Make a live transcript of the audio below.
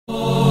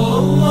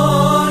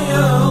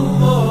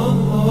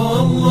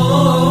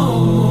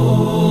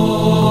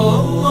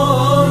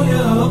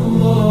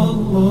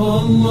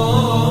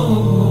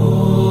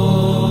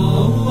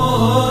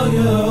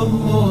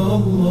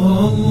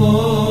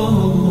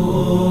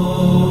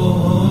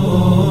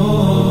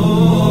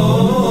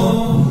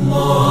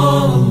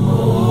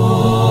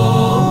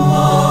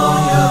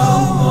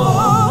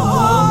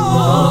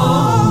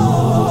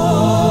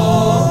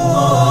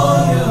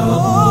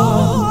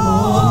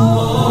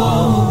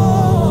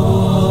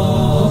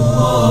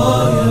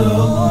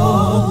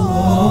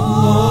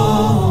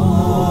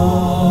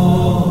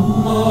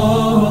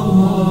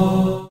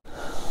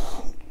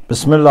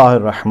بسم الله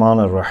الرحمن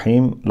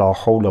الرحيم لا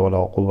حول ولا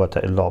قوة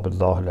إلا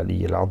بالله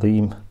العلي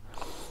العظيم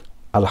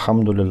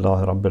الحمد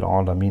لله رب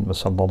العالمين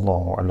وصلى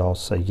الله على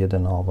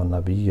سيدنا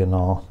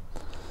ونبينا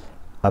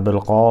أبي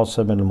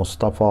القاسم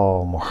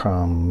المصطفى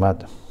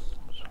محمد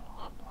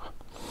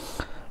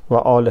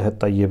وآله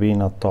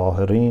الطيبين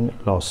الطاهرين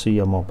لا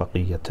سيما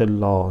بقية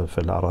الله في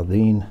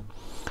الأرضين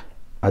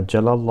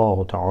عجل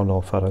الله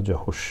تعالى فرجه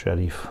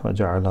الشريف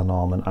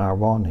وجعلنا من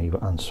أعوانه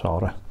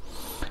وأنصاره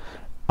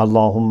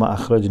اللهم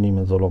أخرجني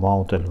من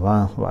ظلمات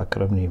الوهم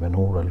وأكرمني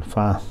بنور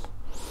الفهم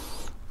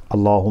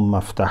اللهم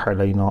افتح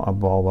علينا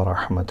أبواب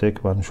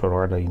رحمتك وانشر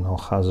علينا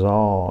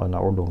خزائن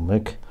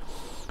علومك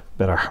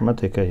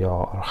برحمتك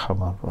يا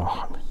أرحم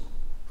الراحمين.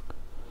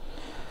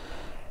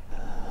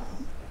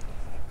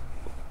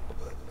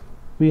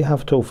 We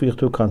have tawfiq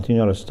to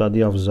continue our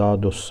study of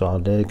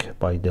al-Salik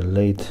by the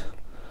late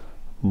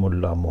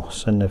Mulla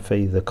Muhsin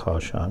Fayd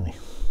Kashani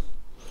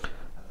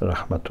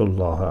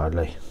rahmatullah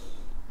alayh.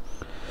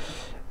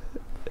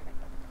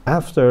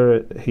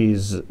 After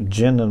his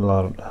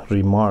general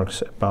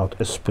remarks about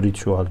a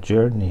spiritual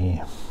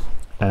journey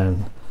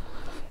and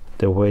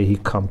the way he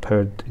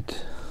compared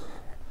it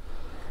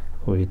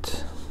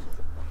with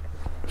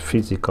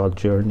physical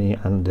journey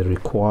and the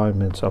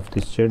requirements of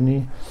this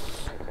journey,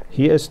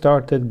 he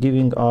started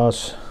giving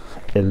us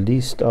a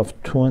list of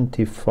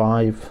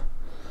 25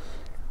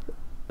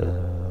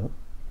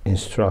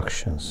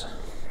 instructions,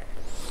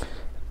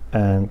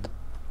 and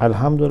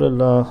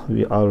alhamdulillah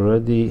we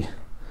already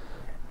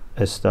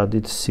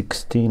studied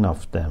 16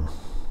 of them.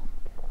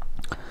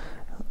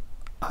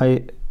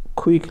 I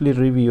quickly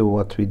review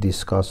what we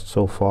discussed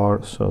so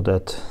far so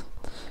that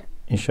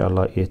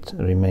inshallah it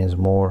remains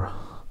more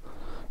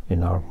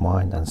in our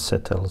mind and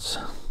settles.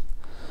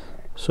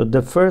 So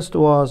the first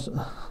was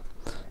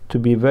to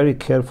be very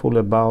careful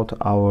about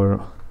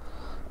our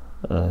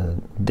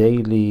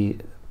daily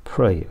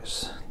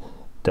prayers,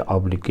 the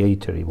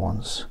obligatory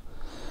ones,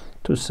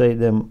 to say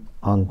them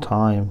on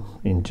time,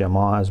 in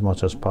Jama'ah as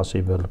much as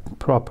possible,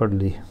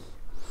 properly.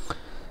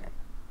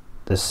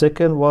 The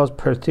second was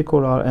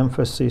particular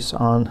emphasis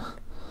on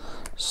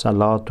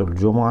Salatul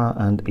Jum'ah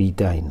and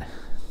Eidain.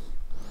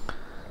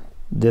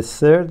 The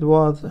third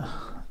was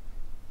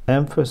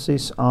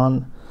emphasis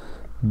on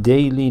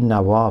daily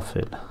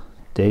nawafil,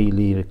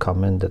 daily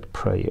recommended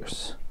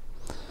prayers.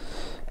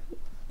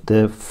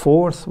 The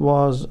fourth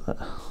was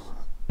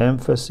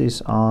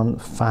emphasis on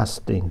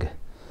fasting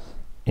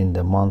in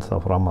the month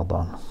of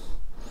Ramadan.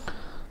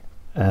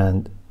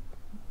 And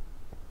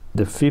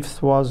the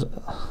fifth was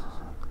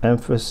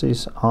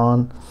emphasis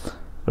on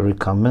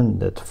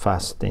recommended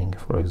fasting,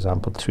 for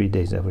example 3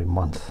 days every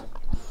month.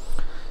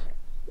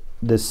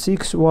 The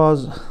sixth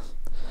was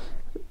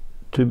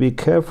to be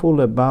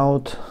careful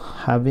about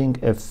having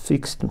a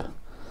fixed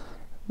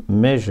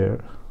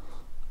measure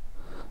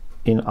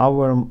in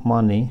our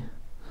money,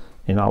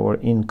 in our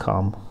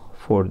income,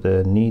 for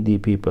the needy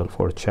people,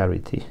 for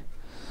charity.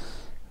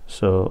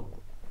 So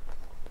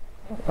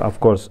of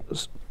course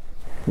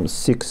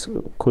 6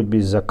 could be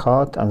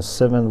zakat and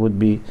 7 would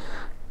be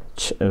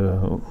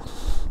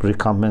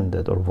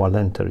recommended or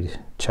voluntary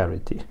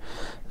charity.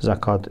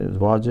 Zakat is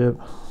wajib,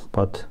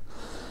 but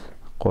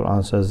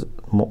Quran says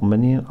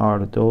mu'minin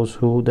are those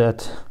who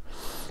that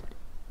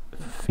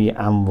fi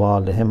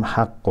amwalihim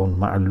haqqun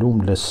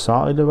ma'lum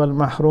lis-sa'il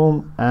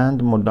wal-mahrum,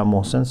 and Mulla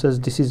Muhsin says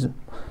this is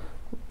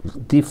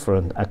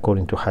different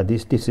according to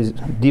hadith. This is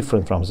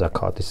different from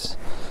zakat,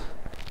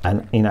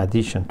 and in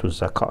addition to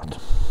zakat.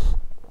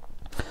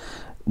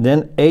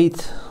 Then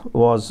 8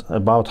 was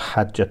about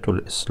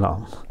Hajjatul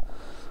Islam.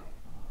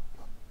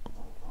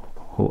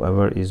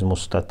 Whoever is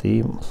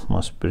mustatim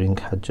must bring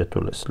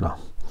Hajjatul Islam.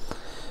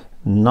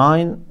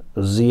 9,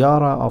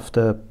 ziyarah of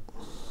the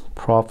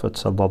Prophet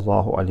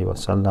sallallahu alaihi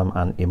wasallam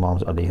and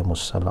Imams alayhimus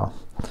salam.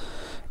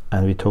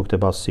 And we talked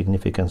about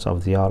significance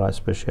of ziyarah,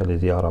 especially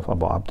ziyarah of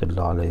Abu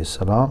Abdullah alayhi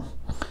salam.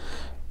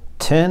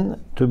 10,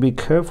 to be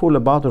careful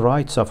about the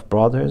rights of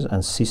brothers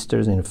and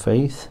sisters in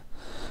faith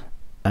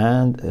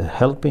and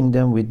helping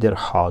them with their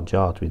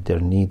hajat, with their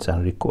needs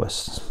and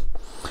requests.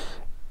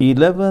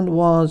 11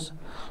 was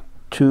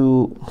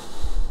to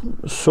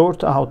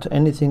sort out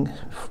anything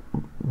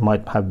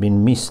might have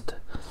been missed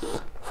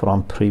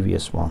from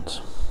previous ones.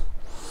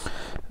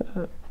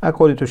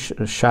 According to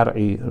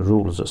Shari'i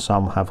rules,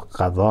 some have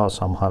qada,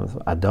 some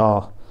have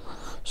ada,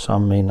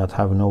 some may not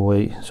have no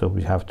way, so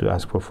we have to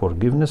ask for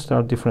forgiveness. There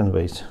are different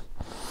ways.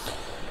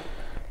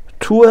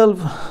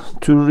 12,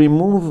 to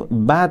remove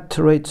bad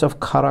traits of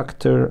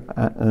character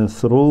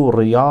through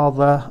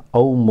riyada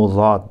or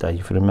mudadda.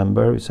 If you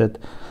remember, we said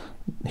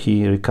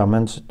he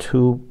recommends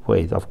 2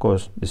 ways. Of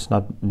course, it's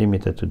not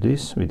limited to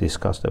this. We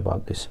discussed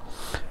about this.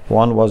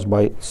 One was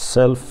by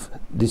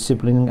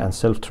self-disciplining and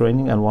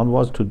self-training, and one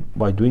was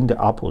by doing the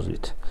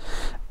opposite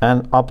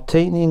and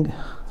obtaining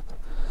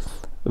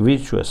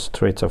virtuous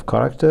traits of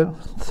character.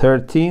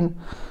 13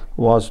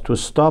 was to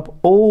stop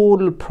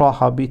all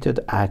prohibited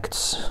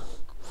acts.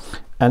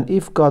 And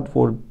if God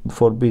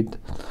forbid,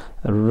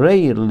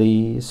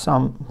 rarely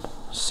some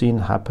sin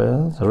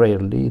happens,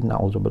 rarely,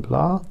 na'udhu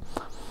billah,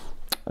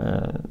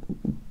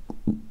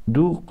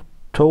 do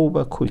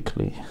tawbah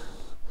quickly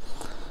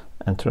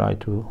and try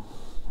to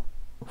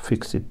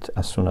fix it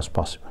as soon as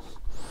possible.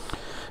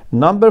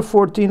 Number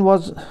 14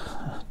 was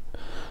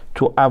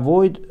to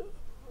avoid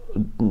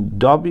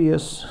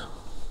dubious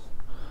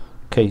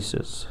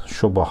cases,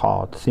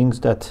 shubahat, things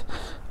that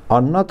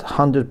are not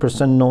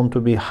 100% known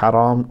to be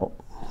haram,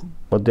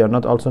 but they are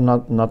not also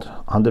not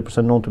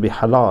 100% known to be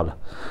halal.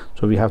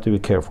 So we have to be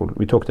careful.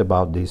 We talked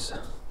about this.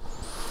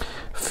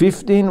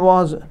 15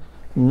 was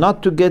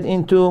not to get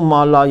into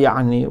ma la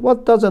ya'ni,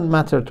 what doesn't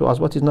matter to us,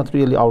 what is not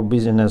really our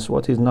business,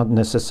 what is not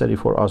necessary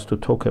for us to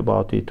talk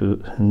about it, to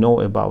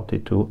know about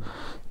it, to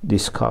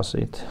discuss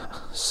it.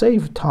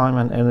 Save time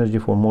and energy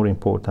for more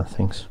important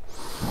things.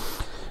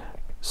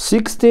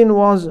 16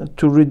 was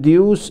to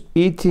reduce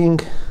eating,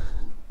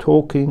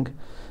 talking,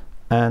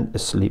 and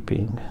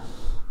sleeping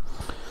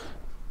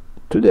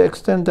to the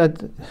extent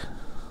that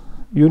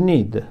you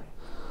need,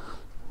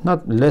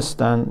 not less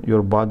than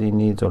your body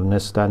needs or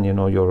less than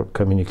your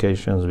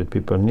communications with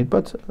people need,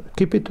 but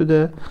keep it to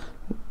the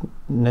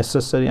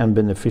necessary and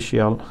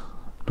beneficial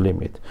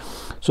limit.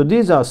 So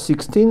these are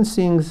 16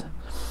 things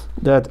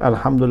that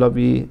alhamdulillah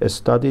we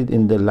studied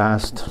in the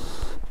last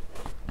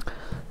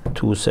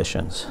 2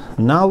 sessions.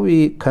 Now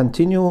we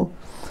continue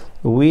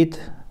with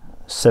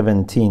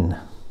 17.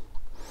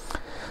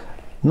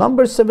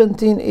 Number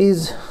 17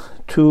 is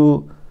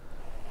to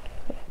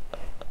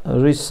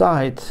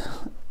recite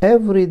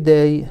every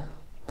day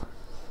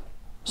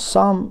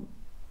some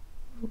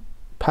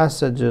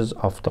passages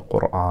of the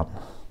Quran,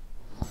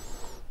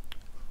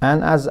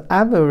 and as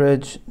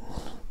average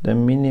the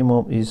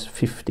minimum is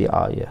 50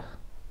 ayah.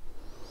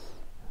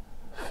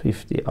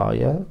 50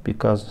 ayah,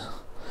 because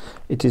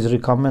it is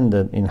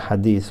recommended in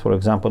hadith. For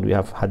example, we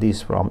have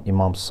hadith from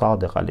Imam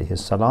Sadiq alayhi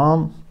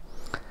salam,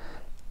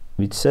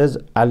 which says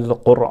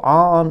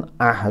al-Quran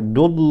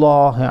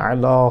ahdullah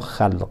ala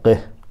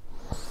khalqih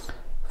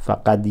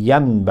faqad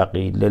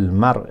yanbaghi lil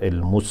mar'i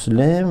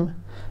al-muslim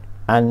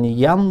an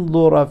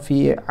yanzura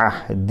fi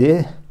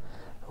ahdih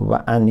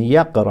wa an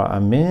yaqra'a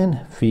min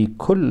fi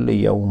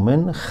kulli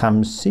yawmin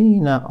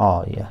 50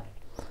 ayah.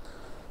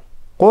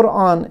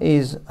 Quran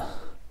is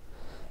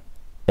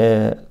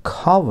a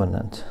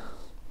covenant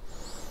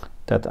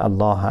that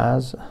Allah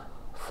has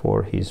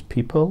for his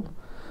people.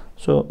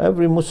 So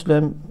every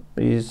Muslim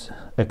is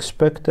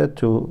expected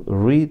to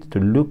read, to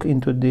look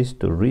into this,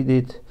 to read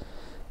it,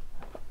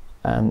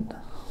 and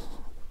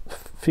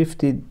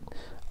 50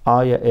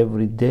 ayah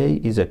every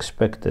day is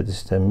expected.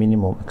 It's the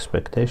minimum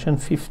expectation,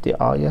 50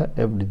 ayah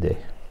every day.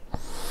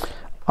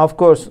 Of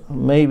course,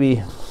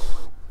 maybe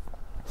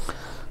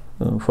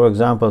for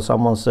example,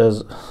 someone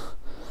says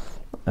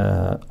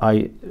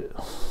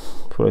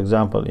for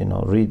example,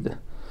 read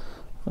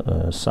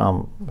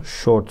some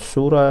short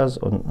surahs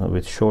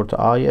with short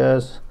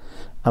ayahs,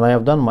 and I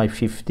have done my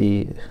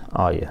 50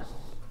 ayah.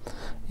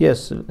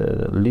 Yes,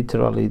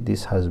 literally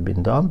this has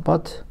been done,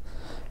 but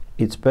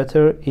it's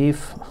better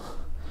if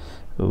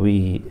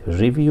we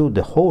review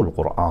the whole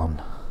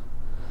Quran,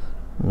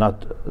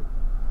 not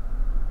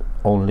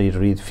only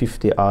read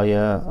 50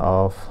 ayah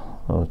of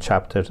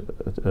chapter,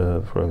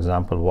 for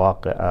example,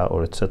 Waqi'ah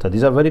or etc.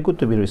 These are very good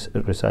to be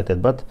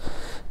recited, but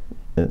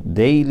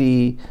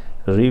daily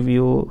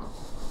review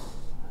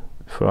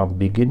from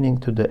beginning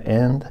to the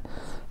end,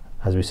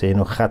 as we say,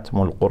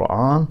 Khatmul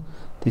Quran,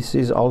 this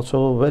is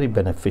also very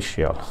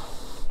beneficial.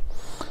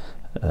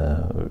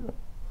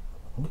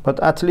 But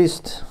at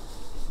least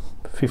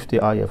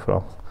 50 ayah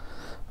from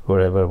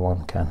wherever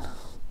one can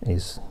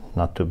is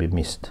not to be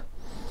missed.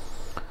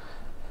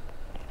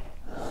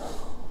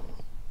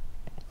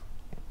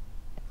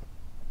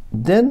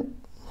 Then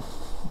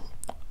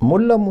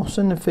Mulla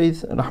Muhsin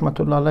Fayd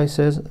rahmatullah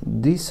says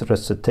this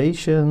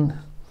recitation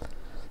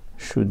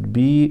should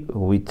be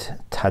with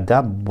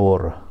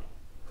tadabbur,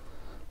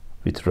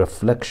 with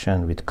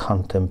reflection, with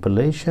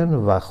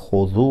contemplation, wa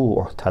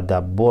khudu',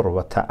 tadabbur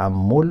wa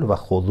ta'ammul wa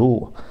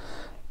khudu',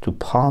 to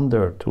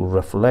ponder, to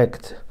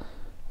reflect,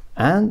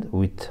 and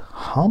with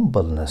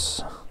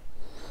humbleness,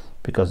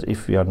 because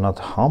if we are not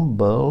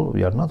humble,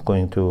 we are not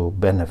going to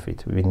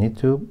benefit. We need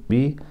to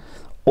be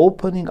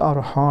opening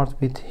our heart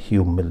with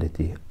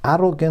humility.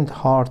 Arrogant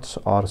hearts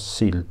are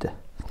sealed.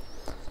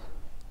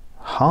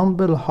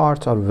 Humble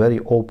hearts are very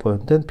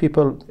open. Then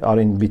people are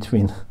in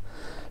between,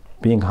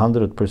 being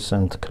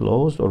 100%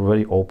 closed or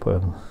very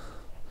open.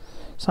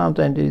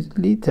 Sometimes there is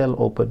little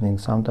opening,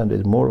 sometimes there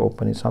is more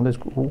opening, sometimes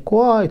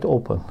quite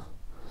open.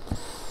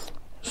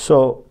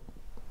 So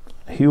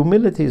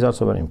humility is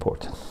also very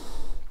important.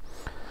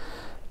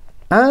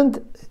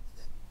 And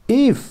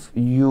if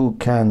you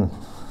can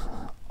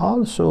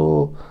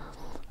also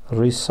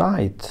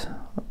recite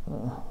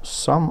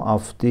some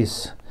of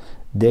this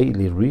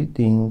daily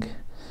reading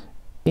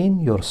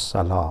in your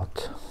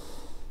salat,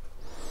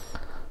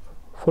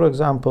 for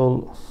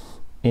example,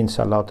 in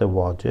salat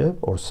wajib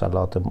or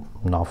salat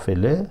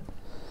nafile,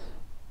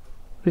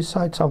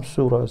 recite some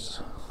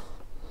surahs.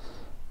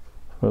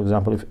 For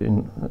example, if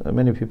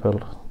many people,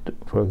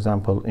 for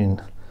example,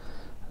 in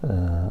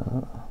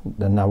the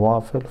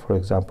nawafil, for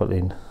example,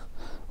 in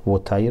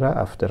Wayfarer,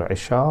 after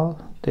Isha,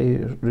 they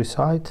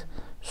recite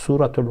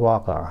Surah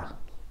Al-Waqi'ah.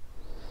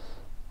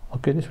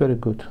 Okay, this is very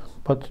good.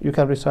 But you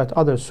can recite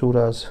other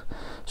surahs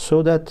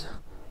so that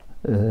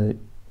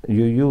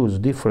you use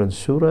different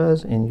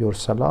surahs in your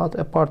salat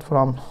apart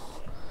from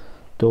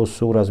those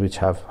surahs which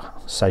have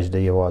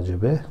sajda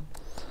wajibah.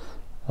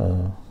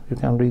 You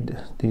can read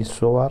these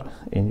surah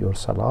in your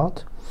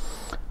salat,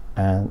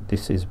 and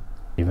this is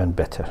even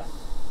better.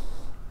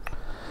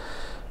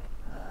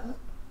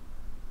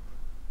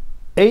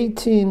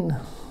 18.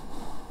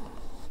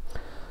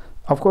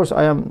 Of course,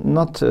 I am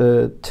not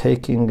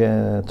taking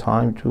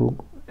time to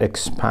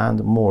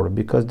expand more,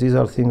 because these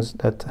are things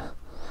that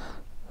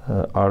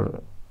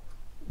are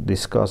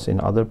discussed in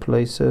other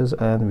places,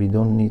 and we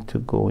don't need to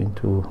go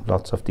into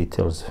lots of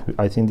details.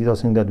 I think these are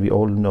things that we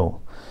all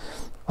know.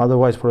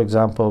 Otherwise, for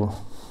example,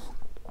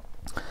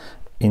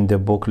 in the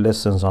book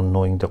Lessons on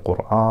Knowing the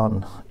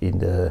Quran, in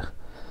the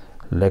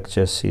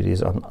lecture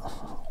series on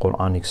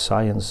Quranic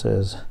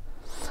Sciences,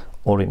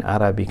 or in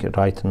Arabic,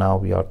 right now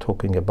we are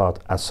talking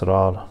about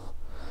Asrar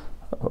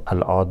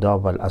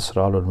al-Adab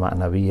al-Asrar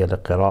al-Ma'nawiyya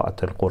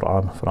li-Qira'at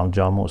al-Quran from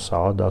Jamu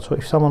Sa'ada. So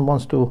if someone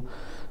wants to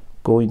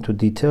go into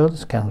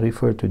details, can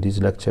refer to these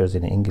lectures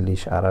in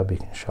English,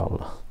 Arabic,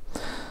 inshallah.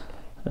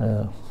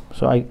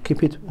 So I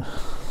keep it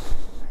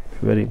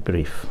very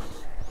brief.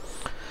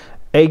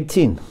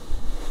 18.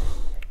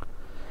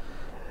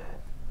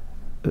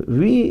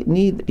 We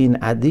need, in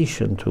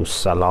addition to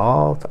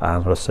salat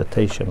and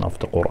recitation of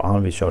the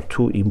Quran, which are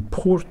two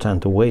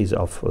important ways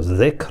of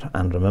dhikr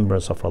and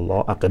remembrance of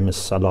Allah, aqim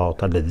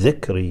as-salat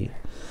al-dhikri.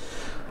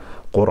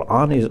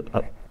 Quran is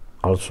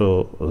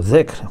also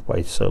dhikr by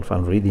itself,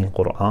 and reading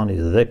Quran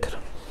is dhikr.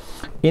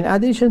 In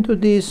addition to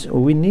this,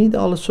 we need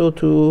also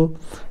to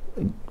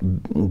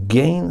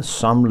gain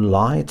some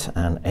light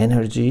and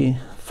energy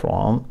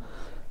from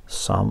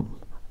some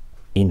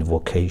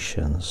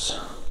invocations,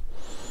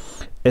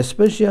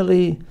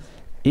 especially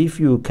if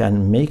you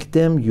can make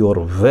them your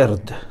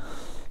wird.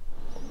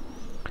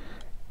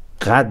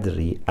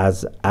 قدری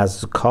از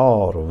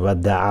اذکار و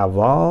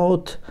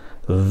دعوات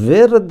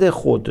ورد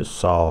خود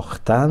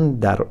ساختن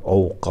در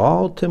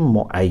اوقات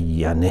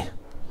معینه.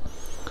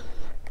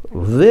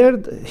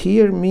 Wird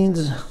here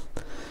means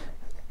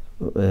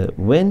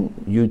when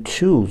you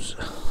choose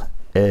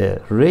a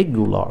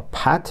regular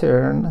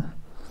pattern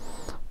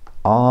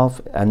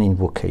of an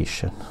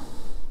invocation.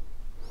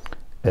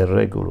 A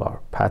regular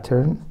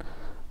pattern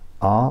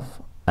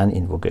of an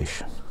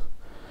invocation.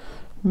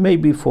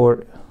 Maybe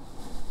for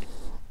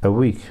a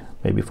week,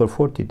 maybe for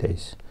 40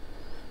 days,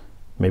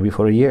 maybe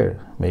for a year,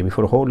 maybe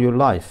for whole your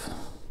life.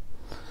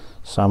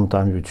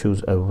 Sometimes you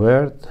choose a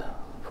word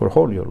for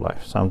whole your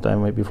life,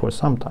 sometimes maybe for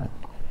some time.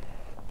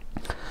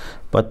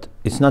 But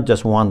it's not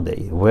just one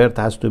day. Word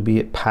has to be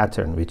a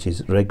pattern which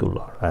is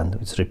regular and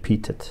it's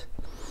repeated.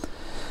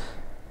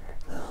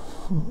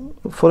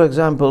 For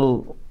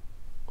example,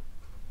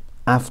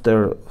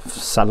 after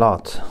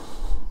salat,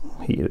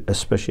 he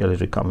especially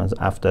recommends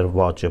after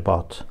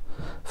wajibat,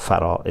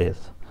 fara'id,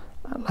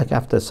 like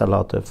after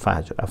salat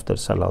al-fajr, after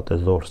salat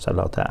al-dhuhr,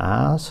 salat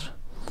al-asr,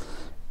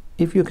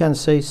 if you can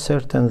say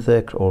certain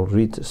dhikr or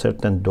read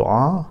certain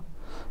dua,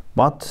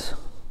 but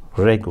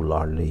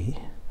regularly.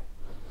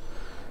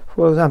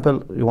 For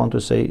example, you want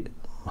to say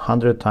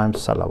 100 times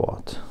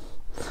salawat.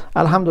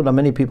 Alhamdulillah,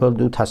 many people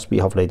do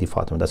tasbih of Lady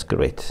Fatima. That's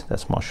great.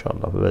 That's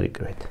mashallah, very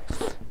great.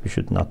 We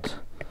should not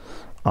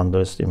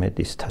underestimate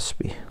this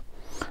tasbih.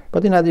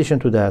 But in addition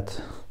to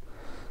that,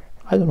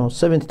 I don't know,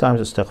 70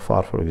 times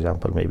istighfar, for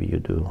example, maybe you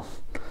do.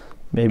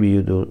 Maybe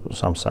you do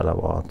some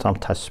salawat, some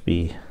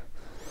tasbih.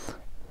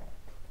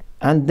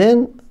 And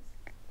then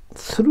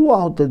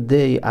throughout the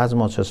day, as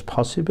much as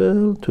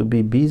possible, to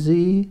be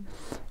busy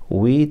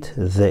with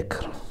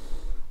dhikr.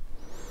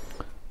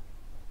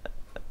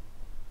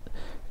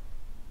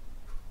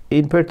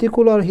 In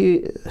particular,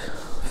 he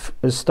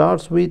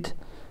starts with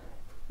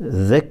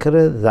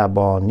dhikr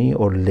zabani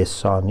or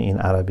lisani in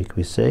Arabic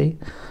we say.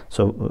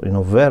 So,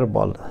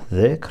 verbal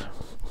dhikr,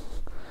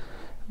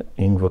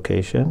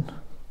 invocation.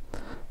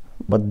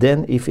 But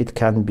then if it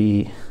can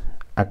be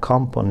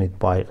accompanied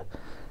by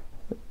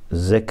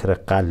dhikr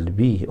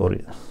qalbi or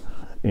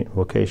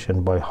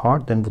invocation by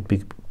heart, then would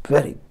be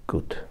very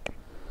good.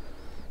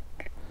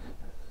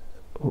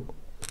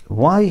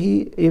 Why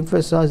he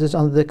emphasizes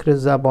on dhikr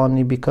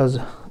zabani? Because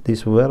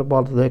this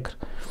verbal dhikr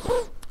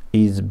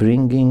is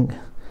bringing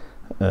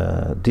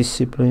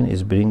discipline,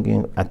 is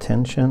bringing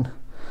attention,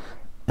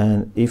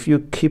 and if you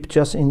keep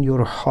just in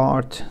your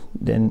heart,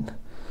 then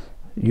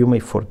you may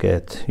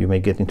forget, you may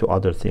get into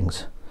other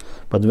things.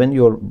 But when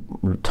your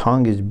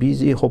tongue is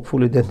busy,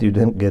 hopefully then you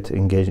don't get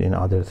engaged in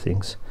other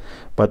things.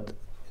 But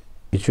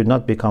it should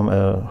not become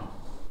a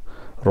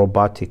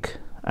robotic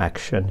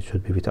action, it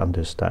should be with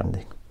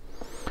understanding.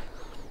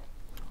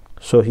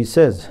 So he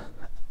says,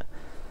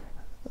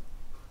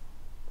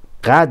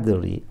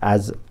 قدری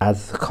از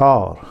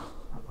اذکار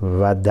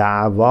و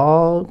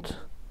دعوات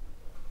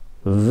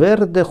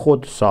ورد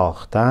خود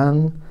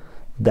ساختن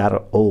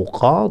در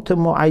اوقات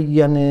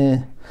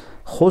معینه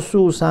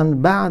خصوصاً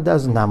بعد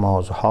از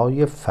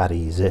نمازهای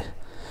فریضه,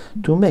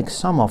 to make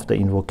some of the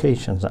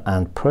invocations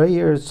and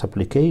prayers,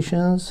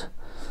 supplications,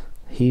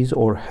 his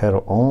or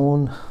her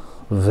own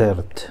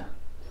wird.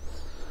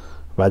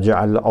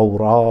 وَجَعَلْ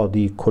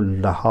أَوْرَادِي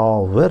كُلَّهَا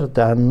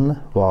وِرْدًا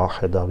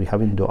وَاحِدًا. We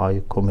have in dua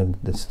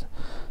comment this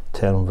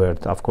term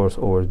wird. Of course,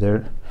 over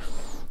there,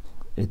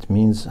 it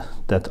means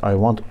that I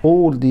want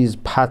all these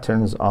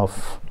patterns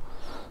of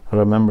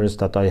remembrance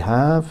that I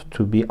have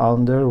to be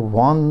under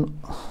one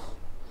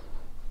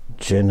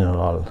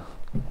general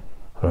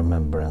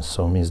remembrance.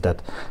 So it means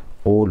that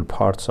all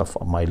parts of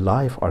my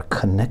life are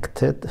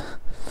connected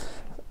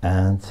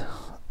and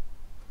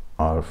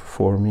are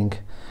forming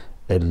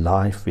a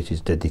life which is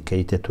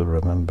dedicated to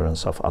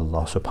remembrance of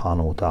Allah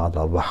subhanahu wa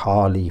ta'ala.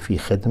 وَحَالِي فِي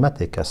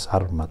خِدْمَتِكَ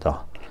سَرْمَدًا.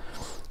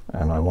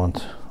 And I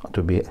want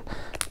to be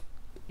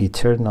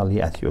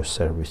eternally at your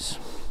service.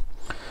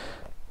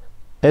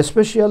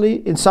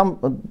 Especially in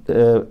some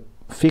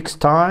fixed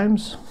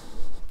times,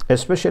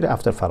 especially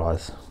after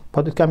Fara'id.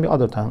 But it can be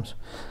other times.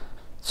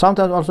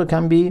 Sometimes also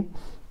can be,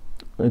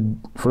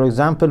 for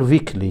example,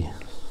 weekly.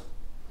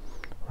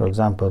 For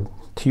example,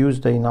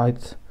 Tuesday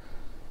night,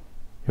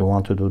 you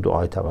want to do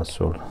Du'a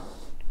Tawassul.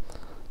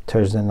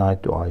 Thursday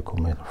night, Du'a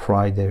Kumil.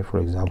 Friday, for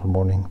example,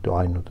 morning,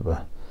 Du'a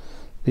Nutbah.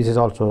 This is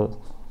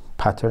also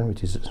pattern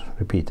which is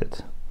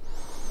repeated.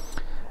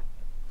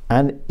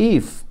 And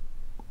if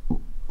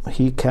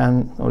he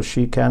can or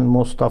she can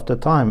most of the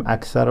time,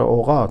 akthar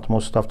awqat,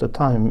 most of the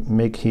time,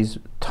 make his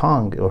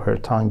tongue or her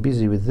tongue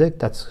busy with dhikr,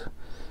 that's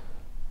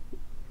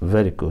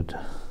very good.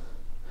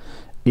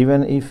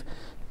 Even if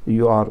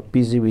you are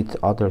busy with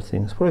other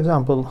things. For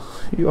example,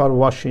 you are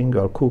washing, you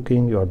are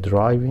cooking, you are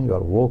driving, you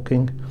are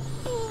walking.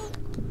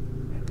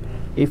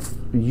 If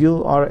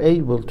you are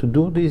able to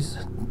do these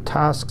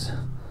tasks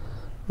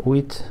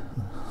with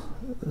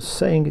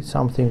saying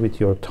something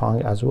with your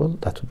tongue as well,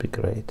 that would be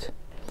great.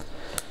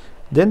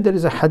 Then there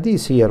is a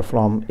hadith here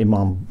from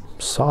Imam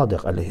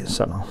Sadiq alayhi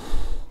salam.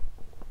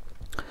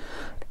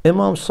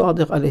 Imam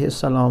Sadiq alayhi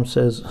salam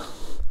says,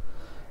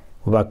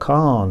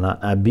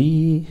 وَكَانَ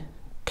أَبِي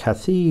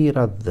كَثِيرَ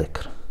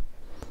الذِّكْرِ.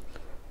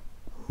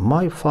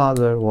 My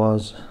father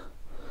was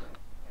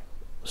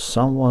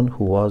someone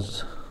who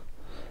was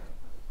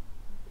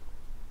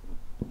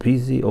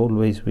busy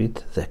always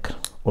with dhikr.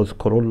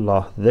 اذكروا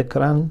الله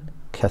ذكرا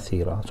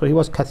كثيرا. So he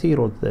was kathir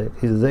al-dhikr.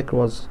 His dhikr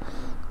was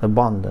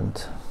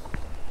abundant.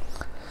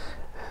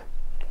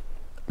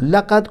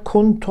 لقد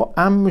كنت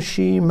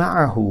أمشي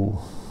معه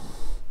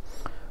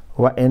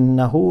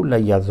وإنه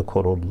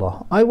ليذكر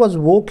الله. I was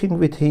walking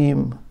with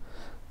him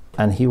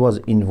and he was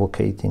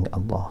invocating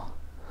Allah.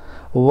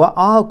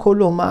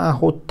 وآكل معه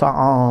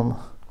الطعام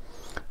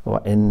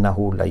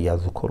وإنه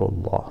ليذكر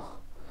الله.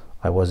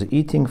 I was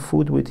eating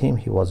food with him,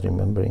 he was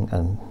remembering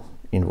and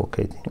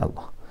invocating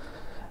Allah.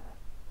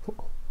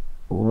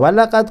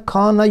 وَلَقَدْ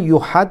كَانَ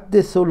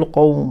يُحَدِّثُ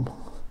الْقَوْمِ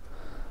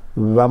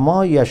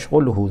وَمَا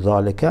يَشْغُلُهُ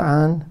ذَلِكَ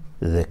عَنْ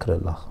ذِكْرِ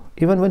اللَّهِ.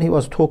 Even when he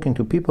was talking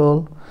to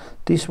people,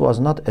 this was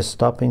not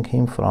stopping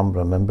him from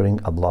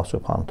remembering Allah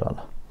subhanahu wa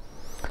ta'ala.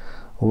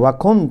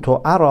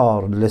 وَكُنْتُ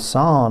أَرَى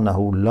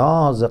لِسَانَهُ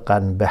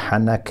لَازِقًا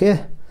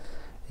بِحَنَكِهِ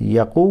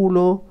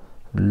يَقُولُ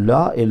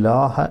لَا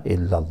إِلَهَ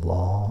إِلَّا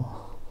اللَّهِ.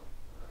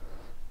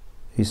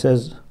 He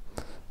says,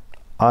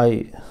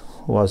 I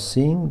was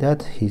seeing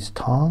that his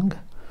tongue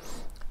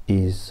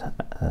is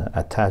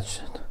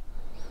attached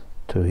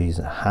to his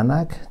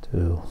hanak,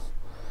 to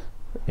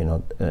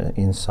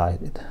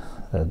inside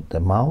the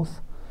mouth,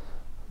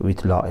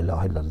 with La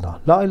ilaha illallah.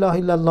 La ilaha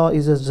illallah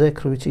is a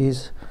zikr which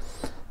is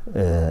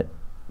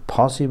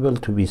possible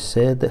to be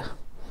said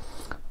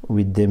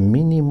with the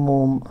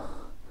minimum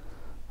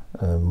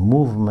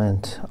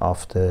movement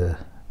of the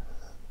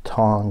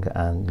tongue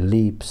and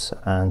lips,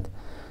 and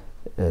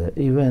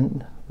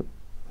even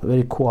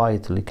very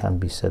quietly can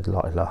be said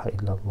La ilaha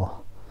illallah.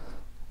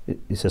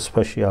 It's a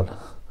special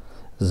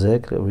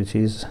zikr which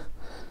is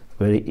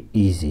very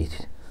easy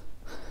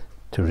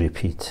to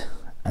repeat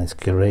and it's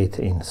great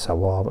in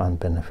sawab and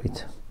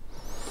benefit.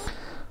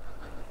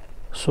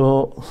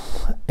 So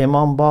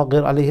Imam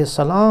Baqir alayhi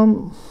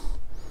salam,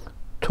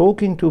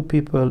 talking to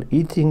people,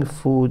 eating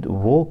food,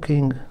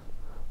 walking,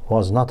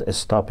 was not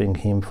stopping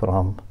him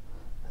from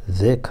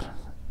dhikr.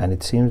 And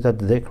it seems that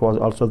dhikr was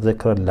also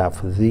dhikr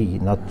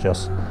lafzi, not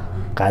just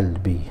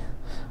qalbi.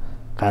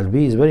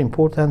 Qalbi is very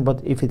important,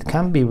 but if it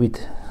can be with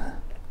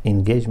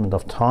engagement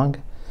of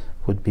tongue,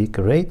 would be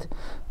great.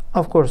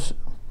 Of course,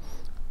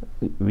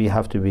 we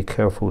have to be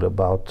careful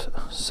about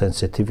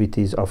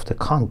sensitivities of the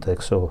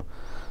context. So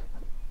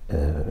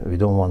we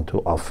don't want to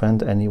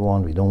offend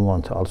anyone. We don't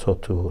want also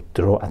to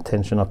draw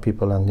attention of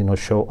people and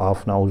show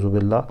off. Na'udhu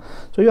billah.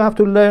 So you have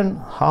to learn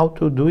how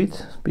to do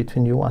it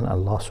between you and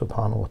Allah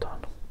subhanahu wa ta'ala.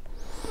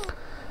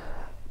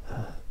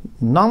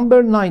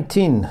 Number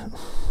 19.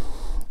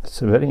 It's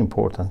very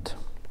important.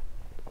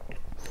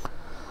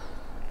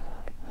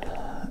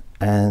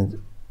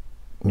 And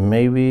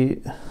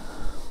maybe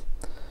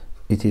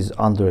it is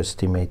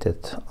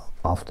underestimated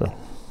often,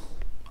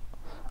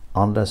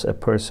 unless a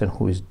person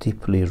who is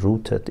deeply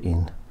rooted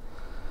in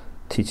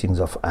teachings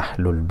of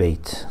Ahlul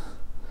Bayt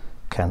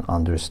can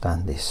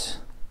understand this.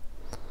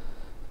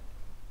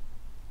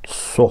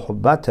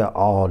 صحبت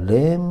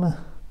عالم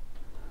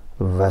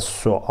و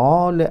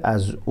سؤال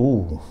از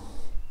او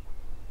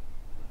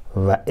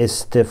و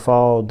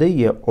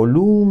استفاده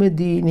علوم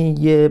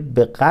دینیه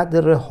به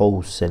قدر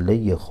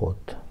حوصله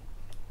خود.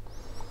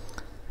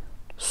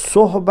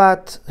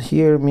 صحبت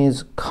here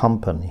means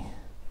company.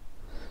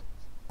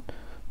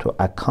 To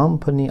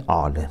accompany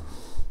alim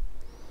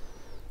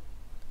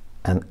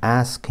and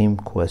ask him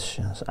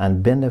questions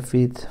and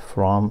benefit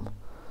from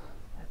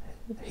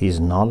his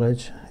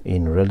knowledge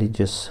in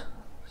religious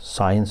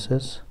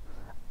sciences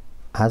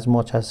as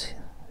much as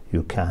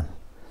you can.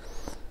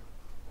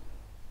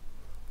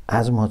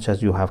 As much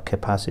as you have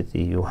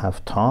capacity, you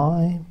have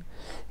time,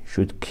 you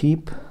should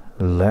keep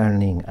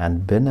learning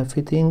and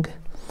benefiting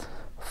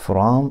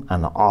from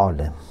an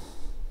alim.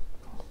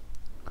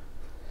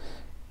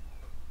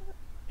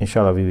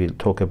 Inshallah, we will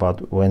talk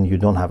about when you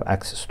don't have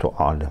access to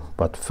alim.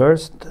 But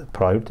first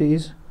priority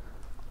is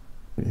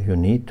you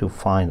need to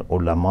find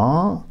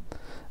ulama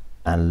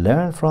and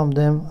learn from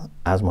them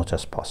as much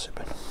as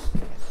possible.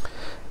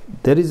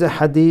 There is a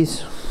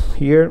hadith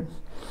here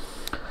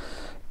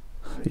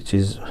which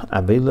is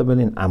available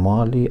in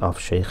Amali of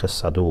Sheikh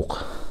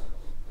Saduq.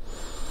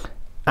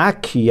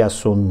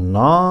 Akyasun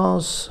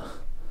nas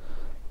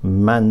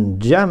man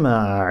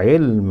jama'a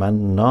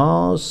ilman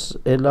nas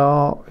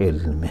ila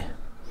ilmih.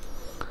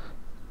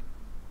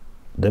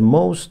 The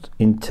most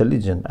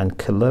intelligent and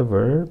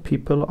clever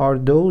people are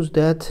those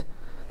that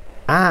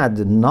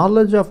add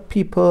knowledge of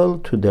people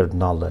to their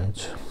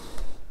knowledge.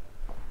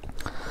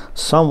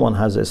 Someone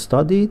has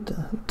studied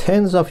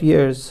tens of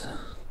years.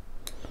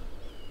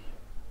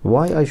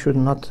 Why I should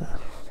not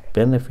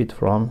benefit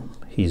from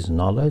his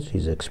knowledge,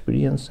 his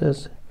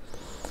experiences,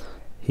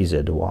 his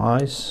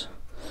advice,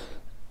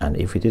 and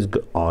if it is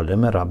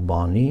alim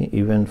Rabbani,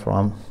 even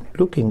from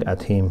looking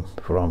at him,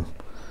 from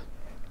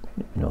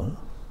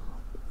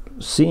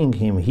seeing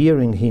him,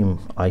 hearing him,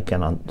 I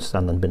can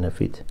understand and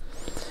benefit.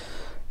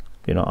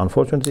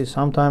 Unfortunately,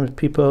 sometimes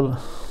people,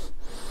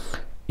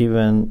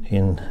 even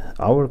in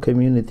our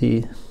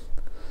community,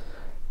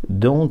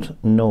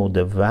 don't know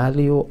the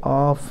value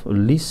of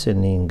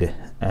listening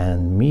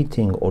and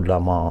meeting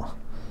ulama.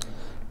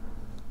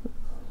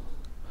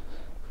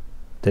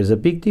 There's a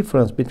big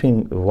difference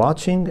between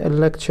watching a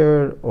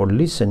lecture or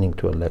listening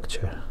to a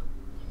lecture.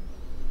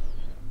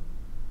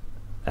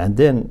 And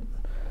then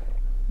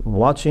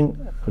watching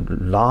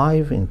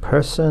live in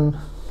person,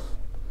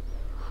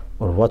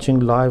 or watching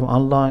live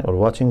online, or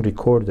watching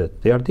recorded,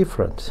 they are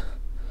different.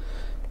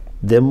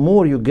 The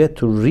more you get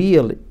to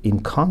real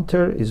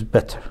encounter is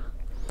better.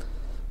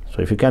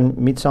 So if you can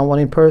meet someone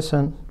in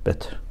person,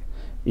 better.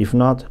 If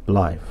not,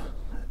 live.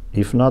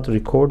 If not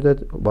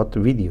recorded, but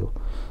video.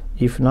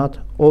 If not,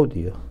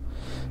 audio.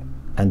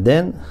 And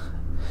then,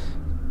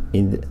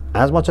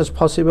 as much as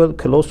possible,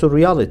 close to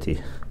reality.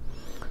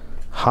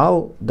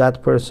 How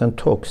that person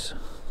talks.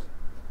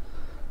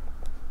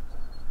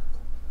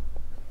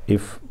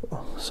 If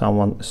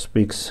someone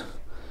speaks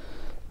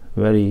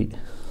very,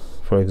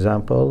 for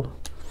example,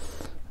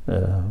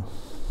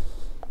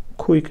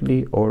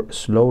 quickly or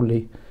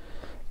slowly,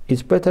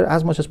 it's better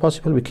as much as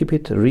possible we keep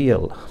it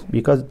real,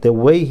 because the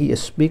way he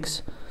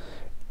speaks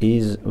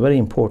is very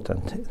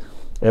important.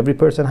 Every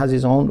person has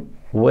his own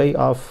way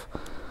of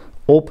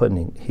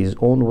opening, his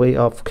own way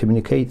of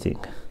communicating.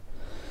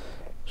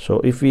 So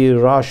if we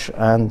rush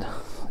and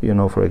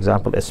for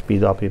example,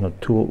 speed up,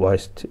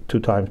 two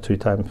times, 3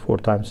 times, 4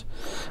 times.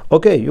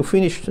 Okay, you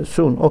finished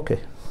soon, okay.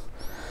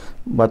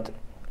 But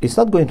it's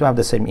not going to have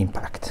the same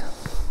impact.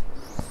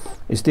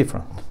 It's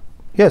different.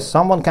 Yes,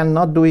 someone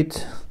cannot do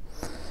it.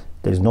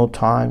 There is no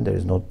time, there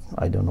is no,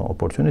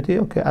 opportunity.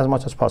 Okay, as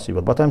much as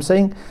possible. But I'm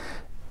saying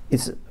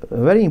it's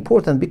very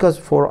important, because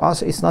for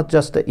us, it's not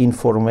just the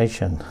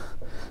information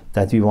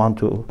that we want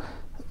to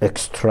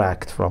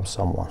extract from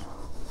someone.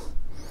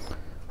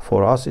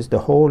 For us, it's the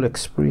whole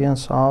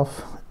experience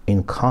of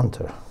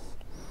encounter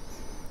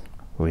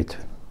with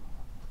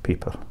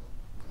people.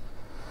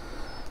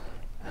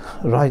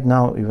 Right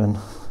now, even,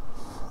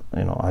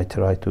 I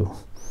try to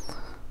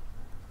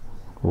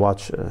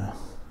watch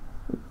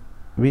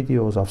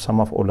videos of some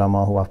of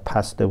ulama who have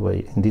passed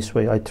away. In this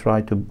way, I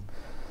try to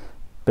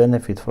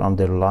benefit from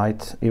their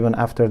light even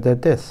after their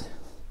death.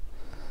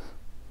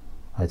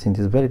 I think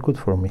it's very good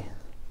for me.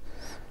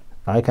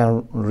 I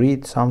can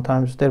read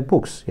sometimes their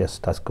books, yes,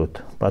 that's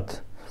good,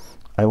 but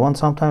I want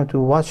sometimes to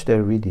watch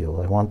their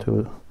video. I want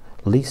to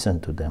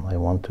listen to them. I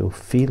want to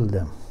feel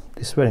them.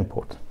 This is very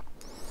important.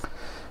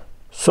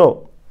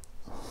 So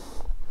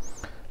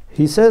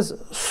he says,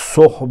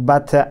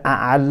 صحبت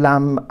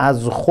اعلم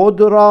از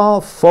خود را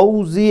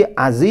فوزی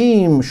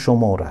عظیم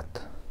شمارد.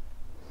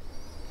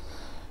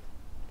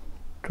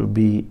 To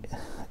be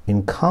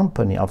in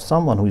company of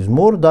someone who is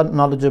more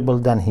knowledgeable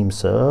than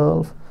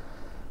himself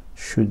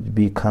should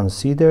be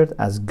considered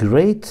as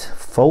great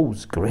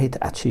fawz, great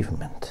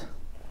achievement.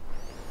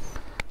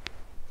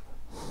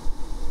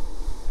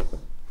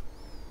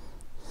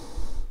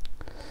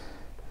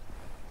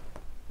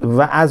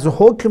 و از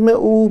حکم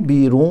او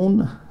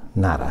بیرون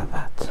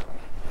نرود.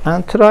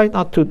 And try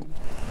not to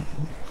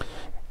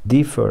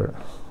differ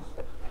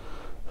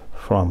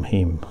from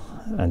him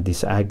and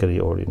disagree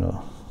or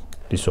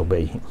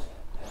disobey him.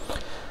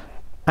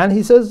 And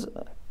he says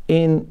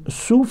in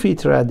Sufi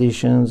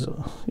traditions,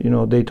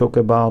 they talk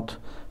about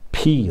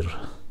pir.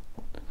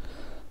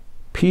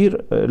 Pir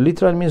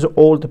literally means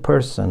old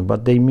person,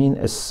 but they mean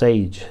a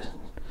sage.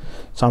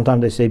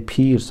 Sometimes they say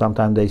pir,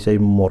 sometimes they say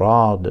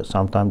murad,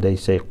 sometimes they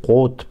say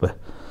qutb.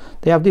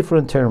 They have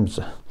different terms,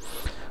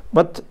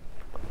 but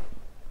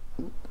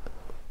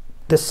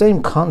the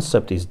same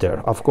concept is there.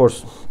 Of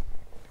course,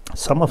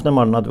 some of them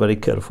are not very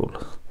careful.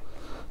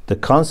 The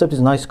concept is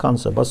a nice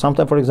concept, but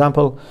sometimes, for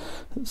example,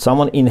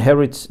 someone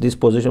inherits this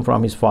position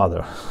from his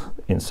father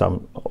in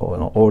some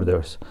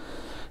orders,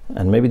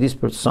 and maybe this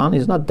son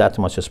is not that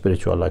much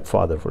spiritual like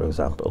father, for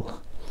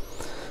example.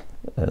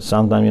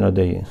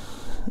 Sometimes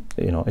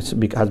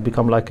it has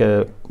become like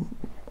a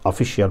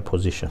official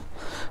position,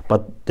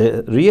 but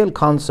the real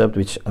concept,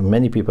 which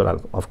many people,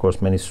 of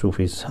course many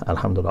Sufis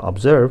alhamdulillah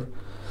observe,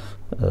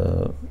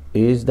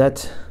 is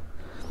that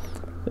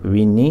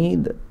we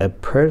need a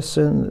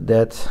person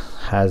that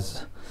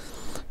has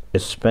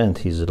spent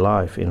his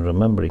life in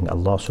remembering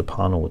Allah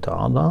subhanahu wa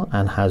ta'ala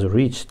and has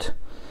reached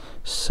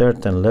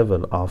certain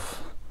level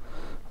of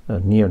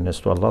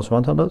nearness to Allah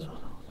subhanahu wa ta'ala,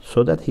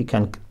 so that he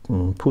can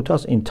put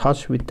us in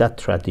touch with that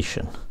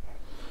tradition.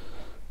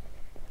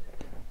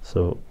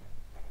 So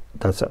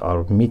that's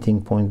our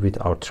meeting point with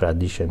our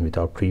tradition, with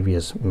our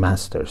previous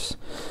masters.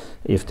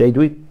 If they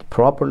do it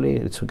properly,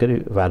 it's very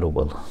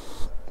valuable.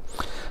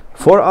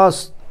 For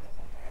us,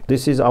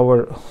 this is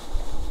our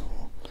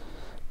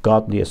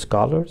godly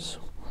scholars,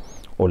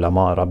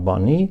 ulama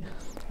rabbani.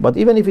 But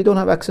even if we don't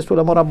have access to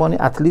ulama rabbani,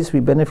 at least we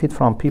benefit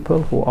from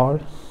people who are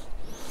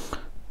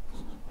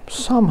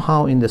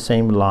somehow in the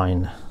same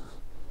line,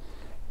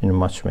 in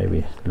much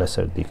maybe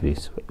lesser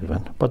degrees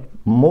even, but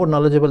more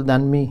knowledgeable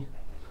than me.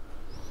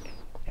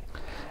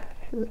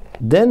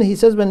 Then he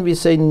says, when we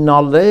say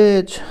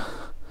knowledge,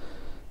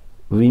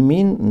 we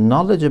mean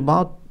knowledge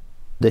about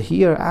the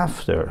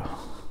hereafter,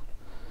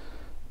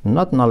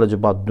 not knowledge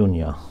about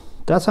dunya.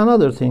 That's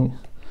another thing.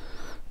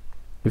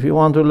 If you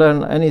want to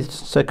learn any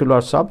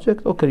secular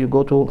subject, okay, you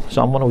go to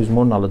someone who is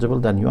more knowledgeable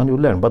than you and you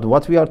learn. But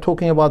what we are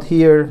talking about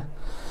here,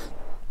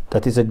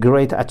 that is a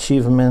great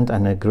achievement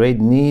and a great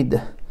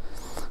need,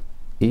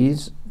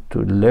 is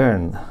to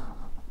learn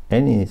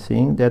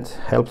anything that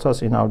helps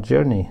us in our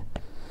journey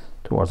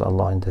towards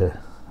Allah in the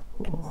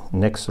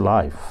next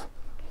life.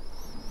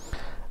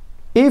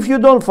 If you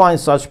don't find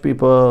such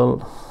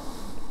people,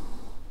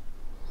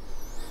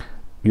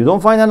 you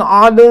don't find an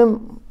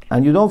alim,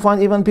 and you don't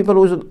find even people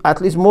who are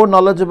at least more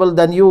knowledgeable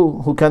than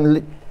you, who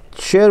can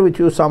share with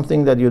you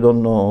something that you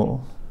don't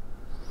know,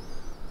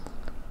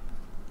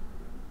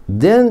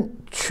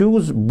 then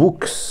choose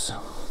books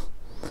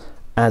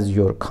as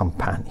your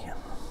companion.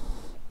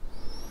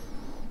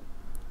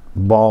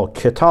 با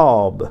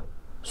کتاب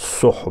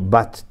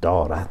صحبت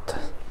دارد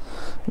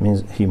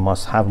means he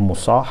must have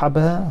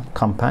musahabah,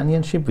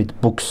 companionship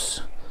with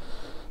books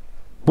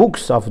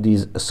of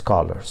these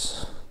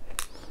scholars.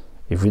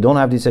 If we don't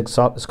have these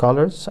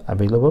scholars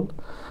available,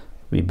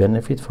 we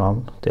benefit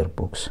from their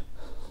books.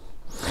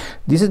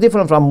 This is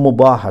different from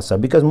mubahasa,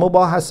 because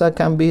mubahasa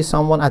can be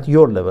someone at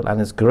your level, and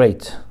it's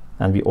great,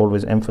 and we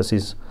always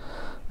emphasize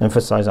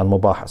on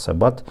mubahasa,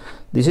 but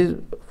this is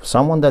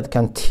someone that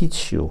can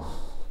teach you.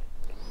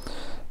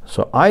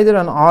 So either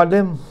an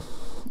alim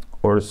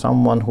or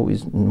someone who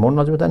is more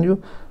knowledgeable than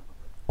you,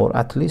 or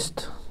at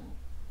least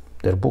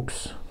their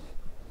books.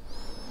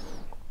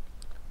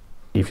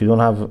 If you don't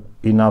have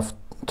enough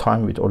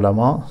time with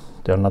ulama,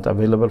 they are not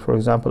available, for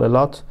example, a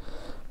lot,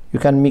 you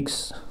can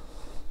mix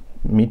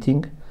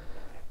meeting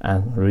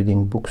and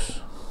reading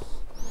books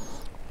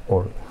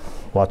or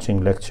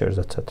watching lectures,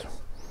 etc.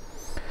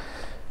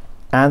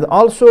 And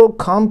also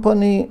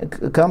company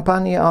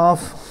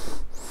of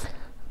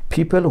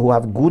people who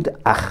have good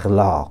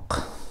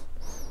akhlaq.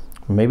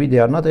 Maybe they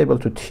are not able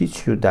to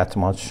teach you that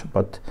much,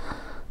 but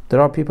there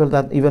are people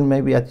that even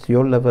maybe at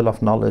your level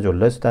of knowledge or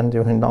less than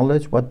your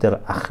knowledge, but their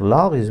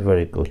akhlaq is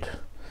very good.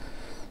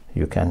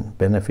 You can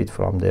benefit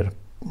from their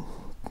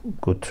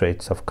good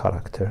traits of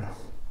character.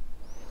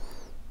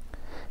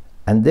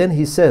 And then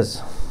he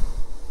says,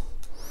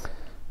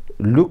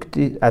 look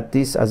at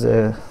this as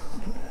a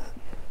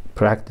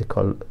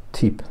practical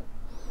tip.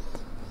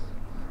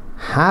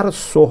 هر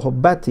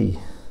صحبتی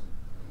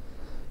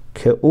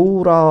که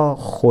او را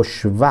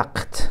خوش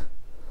وقت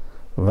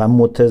و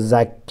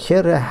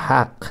متذکر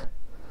حق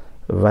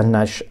و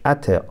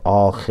نشأت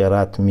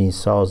آخرت می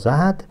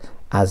سازد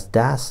از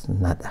دست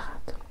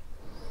ندهد.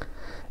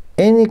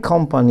 Any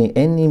company,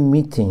 any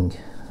meeting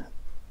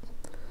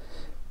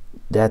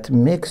that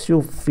makes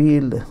you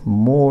feel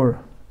more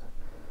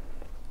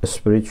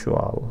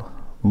spiritual,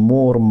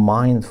 more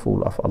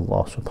mindful of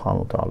Allah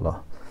subhanahu wa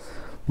ta'ala,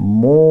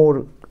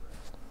 more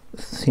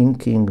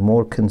thinking,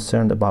 more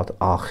concerned about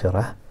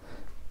akhirah,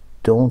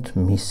 don't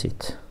miss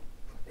it.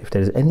 If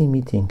there is any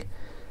meeting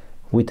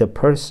with a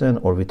person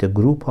or with a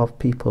group of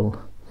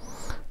people,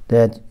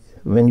 that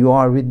when you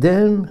are with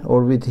them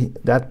or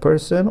with that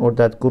person or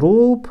that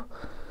group,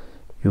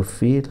 you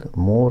feel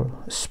more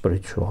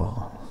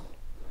spiritual.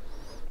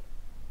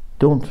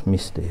 Don't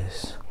miss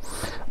this.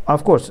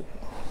 Of course,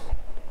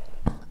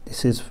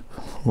 this is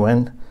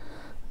when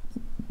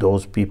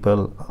those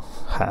people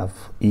have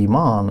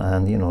iman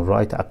and, you know,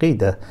 right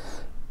aqidah,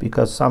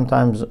 because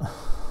sometimes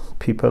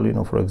people, you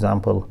know, for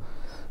example,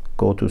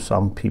 go to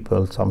some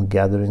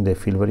gathering, they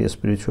feel very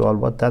spiritual,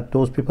 but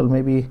those people,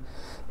 maybe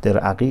their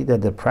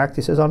aqidah, their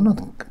practices are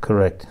not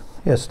correct.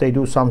 Yes, they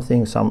do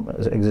something, some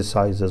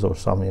exercises or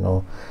some, you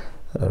know,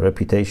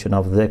 repetition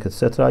of dhikr,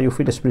 etc. You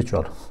feel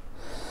spiritual.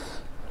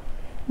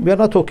 We are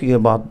not talking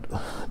about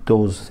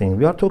those things.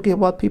 We are talking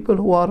about people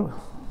who are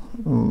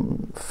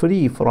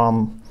free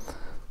from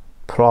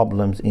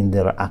problems in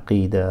their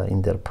aqidah,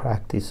 in their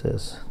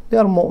practices. They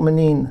are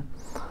mu'mineen,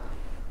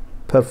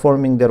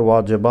 performing their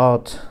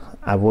wajibat,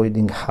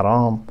 avoiding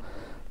haram,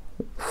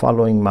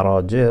 following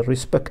maraji,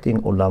 respecting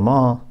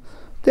ulama.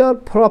 They are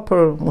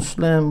proper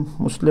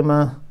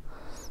Muslimah.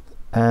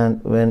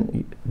 And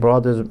when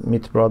brothers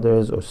meet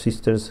brothers or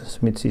sisters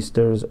meet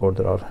sisters, or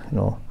there are, you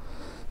know,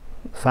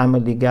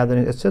 family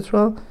gatherings,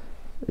 etc.,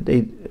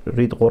 they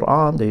read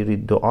Quran, they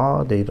read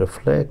dua, they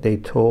reflect, they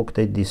talk,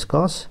 they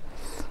discuss.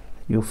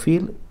 You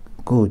feel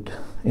good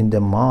in the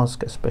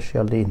mosque,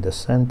 especially in the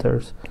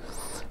centers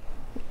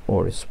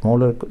or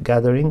smaller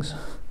gatherings.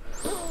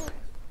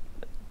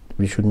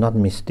 We should not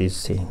miss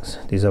these things.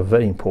 These are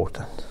very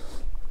important.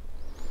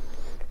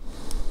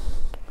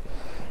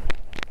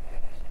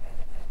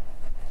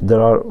 There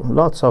are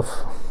lots of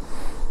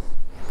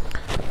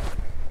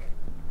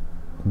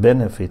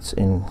benefits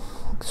in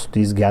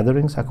these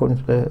gatherings, according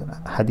to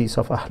the hadith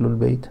of Ahlul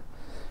Bayt,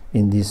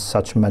 in these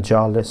such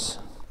majalis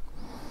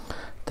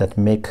that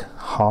make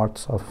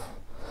hearts of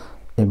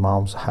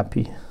imams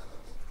happy.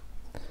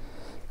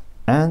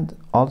 And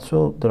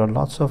also there are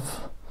lots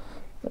of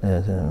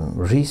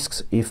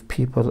risks if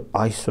people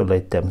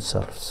isolate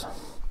themselves.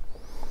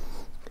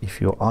 If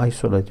you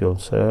isolate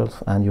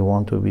yourself and you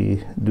want to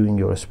be doing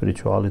your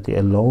spirituality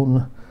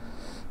alone,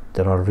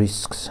 there are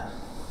risks.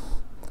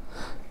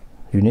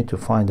 You need to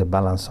find a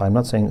balance. I'm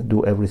not saying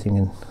do everything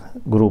in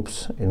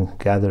groups, in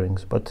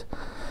gatherings, but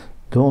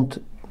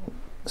don't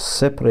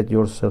separate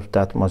yourself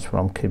that much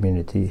from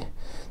community.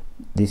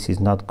 This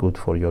is not good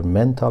for your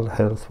mental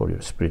health, for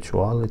your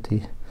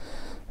spirituality,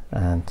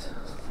 and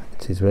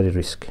it is very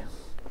risky.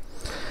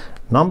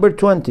 Number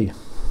 20.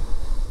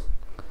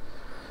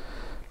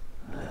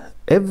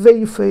 A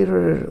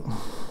wayfarer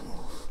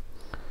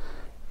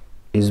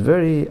is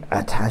very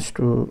attached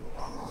to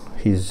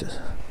his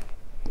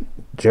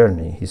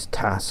journey, his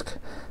task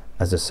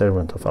as a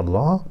servant of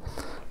Allah,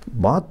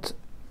 but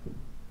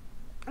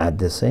at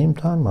the same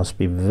time must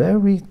be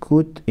very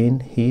good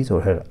in his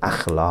or her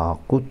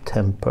akhlaq. Good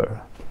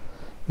temper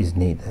is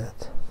needed.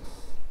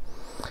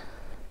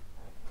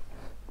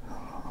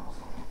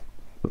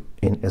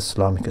 In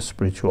Islamic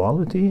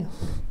spirituality,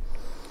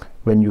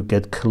 when you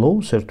get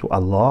closer to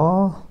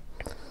Allah,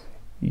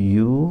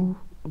 you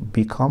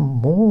become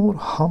more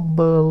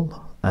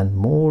humble and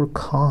more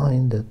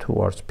kind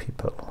towards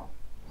people.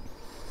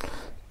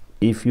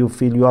 If you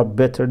feel you are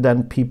better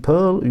than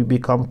people, you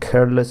become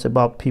careless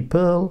about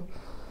people.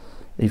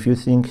 If you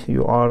think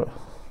you are,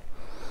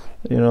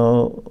 you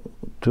know,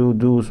 to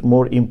do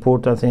more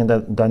important things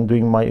than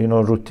doing my, you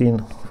know,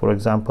 routine, for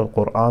example,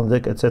 Quran,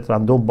 dhikr, etc.,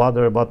 and don't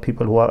bother about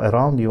people who are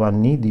around you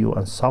and need you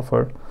and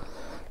suffer,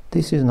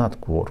 this is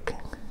not working.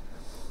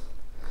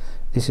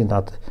 This is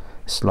not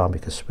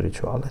Islamic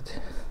spirituality.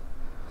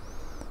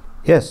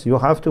 Yes, you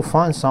have to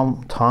find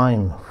some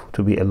time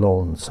to be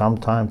alone, some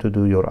time to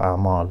do your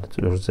a'mal,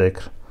 your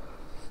zikr.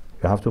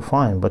 You have to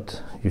find,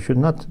 but you should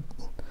not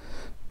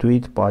do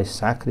it by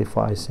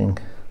sacrificing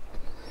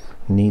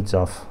needs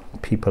of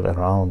people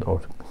around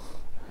or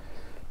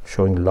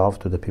showing love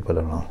to the people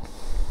around.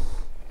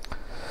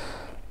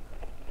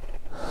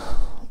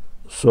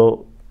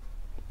 So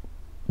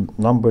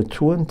number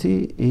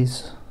 20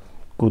 is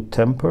good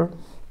temper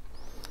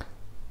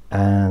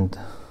and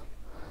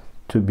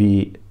to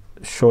be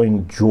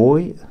showing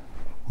joy,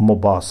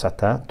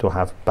 mubasata, to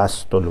have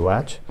bastul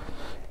wajh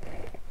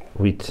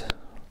with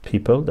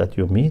people that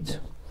you meet,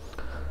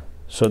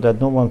 so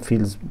that no one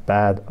feels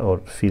bad or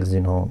feels,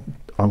 you know,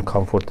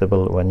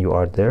 uncomfortable when you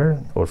are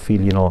there, or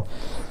feel, you know,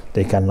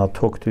 they cannot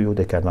talk to you,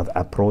 they cannot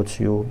approach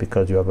you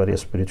because you are very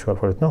spiritual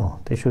for it. No,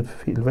 they should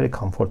feel very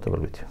comfortable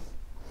with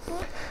you.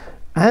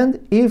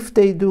 And if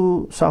they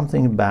do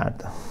something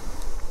bad,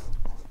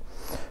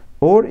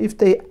 or if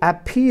they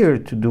appear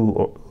to do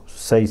or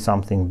say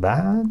something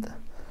bad,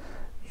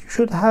 you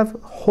should have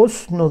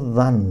husnul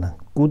dhann,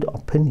 good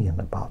opinion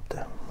about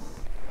them.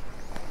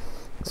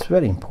 It's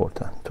very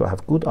important to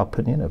have good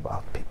opinion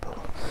about people.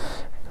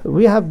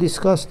 We have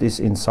discussed this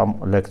in some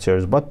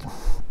lectures, but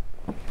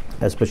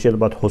especially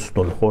about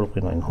husnul khulq,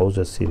 you know, in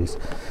Hawza series.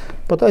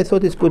 But I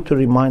thought it's good to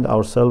remind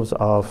ourselves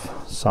of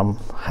some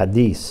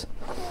hadith,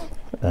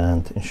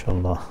 and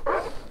inshallah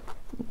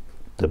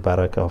the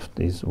barakah of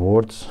these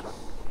words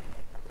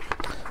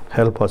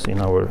help us in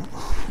our,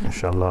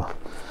 inshallah,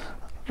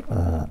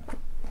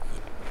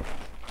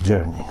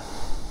 journey.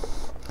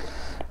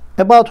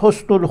 About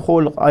Husnul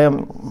Khulq, I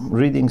am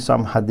reading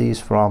some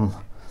hadith from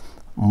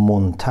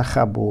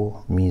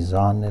Muntakhabu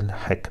Mizan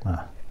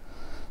al-Hikmah,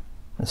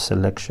 a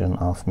selection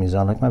of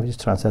Mizan al-Hikmah, which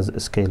translates a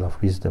scale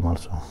of wisdom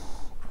also.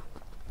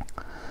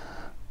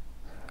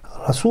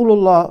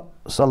 Rasulullah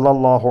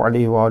sallallahu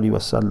alayhi wa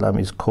sallam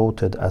is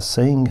quoted as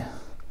saying,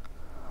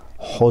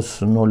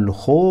 Husnul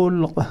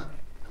Khulq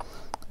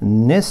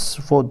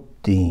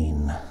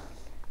Nisfuddin.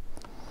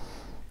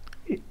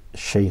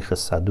 Sheikh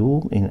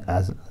Saduq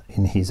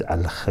in his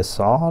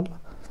Al-Khisal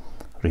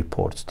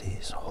reports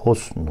this.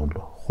 Husnul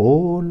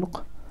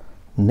Khulq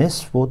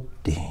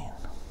Nisfuddin.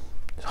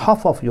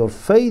 Half of your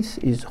faith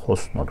is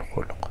Husnul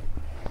Khulq.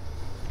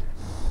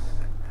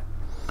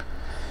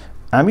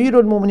 Amir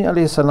al-Mu'minin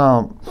alayhi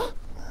salam,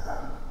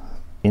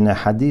 in a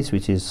hadith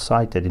which is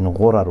cited in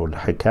Ghurar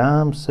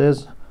al-Hikam,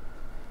 says,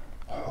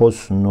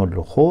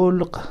 Husnul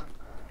Khulq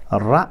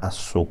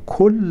Ra'su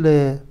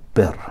Kull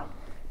Bir,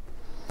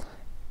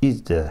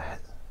 is the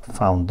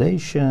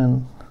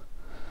foundation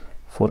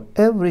for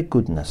every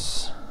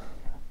goodness.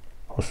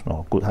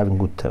 Husnul, good, having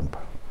good temper.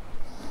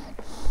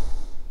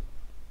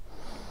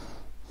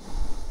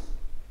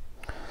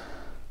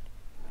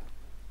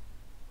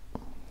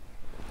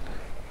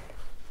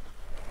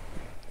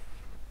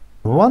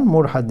 One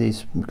more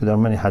hadith, because there are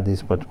many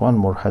hadiths, but one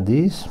more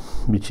hadith,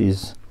 which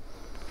is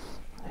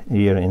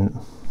here in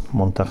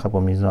Muntakhab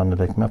wa Mizan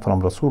al-Hikmah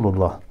from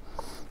Rasulullah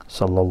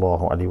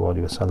sallallahu alayhi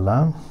wa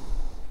sallam.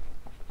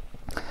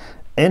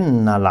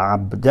 Inna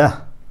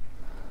al-abda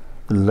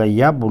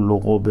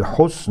layablughu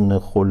bihusn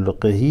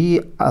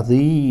khulqihi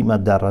azima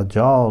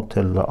darajat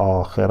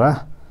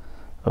al-akhirah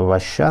wa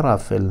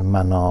sharaf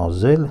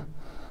al-manazil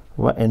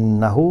wa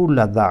innahu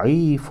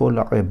ladha'if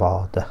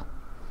al-ibadah.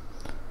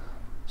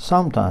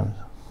 Sometimes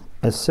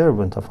a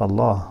servant of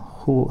Allah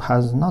who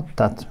has not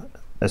that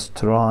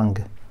strong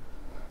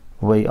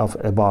way of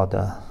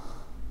ibadah,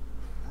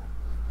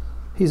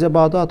 his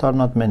ibadat are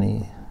not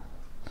many.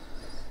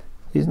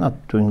 He's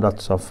not doing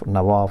lots of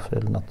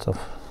nawafil, lots of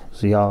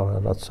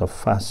ziyarah, lots of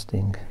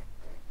fasting,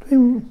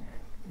 doing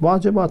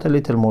wajibat, a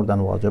little more than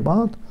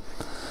wajibat,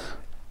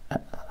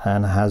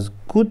 and has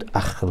good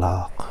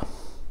akhlaq.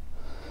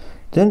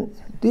 Then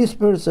this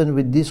person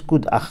with this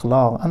good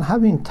akhlaq and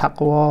having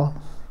taqwa,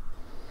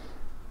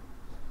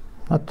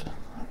 not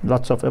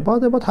lots of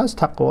ibadah, but has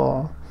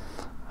taqwa,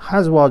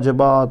 has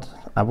wajibat,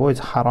 avoids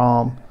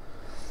haram,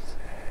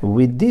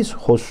 with this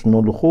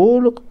Husnul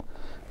Khulq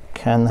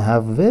can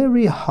have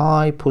very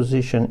high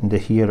position in the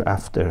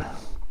hereafter.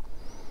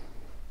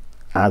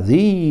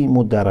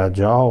 Azimu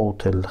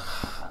darajat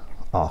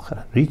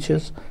al-akhirah,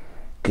 reaches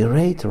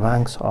great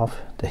ranks of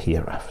the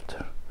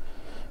hereafter.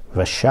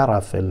 Wa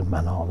sharaf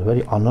al-manal,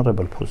 very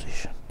honorable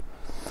position.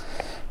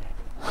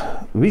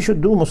 We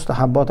should do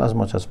mustahabbat as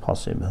much as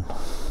possible.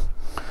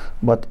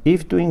 But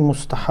if doing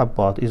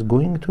mustahabbat is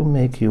going to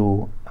make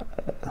you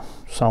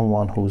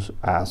someone who's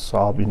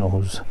asab,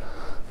 who's,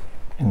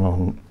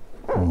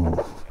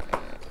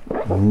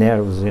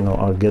 nerves,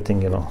 are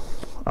getting,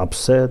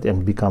 upset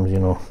and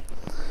becomes,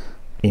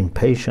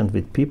 impatient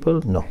with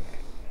people, no.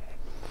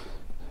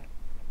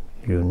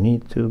 You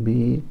need to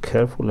be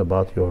careful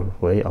about your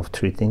way of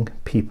treating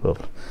people.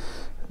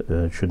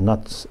 Should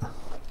not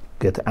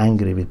get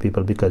angry with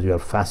people because you are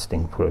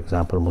fasting, for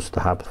example,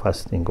 mustahab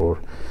fasting, or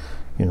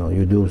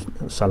you do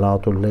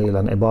salatul layl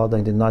and ibadah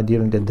in the night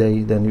during the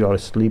day, then you are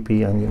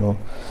sleepy and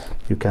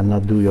you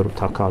cannot do your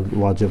taqal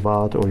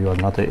wajibat, or you are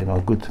not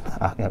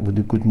with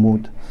a good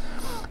mood.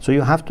 So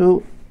you have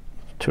to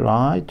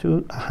try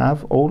to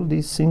have all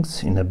these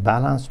things in a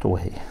balanced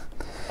way.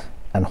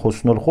 And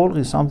Husnul Khulq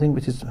is something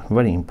which is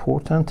very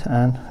important,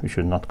 and we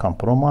should not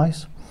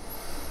compromise.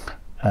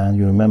 And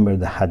you remember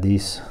the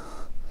hadith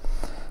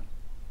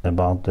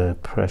about the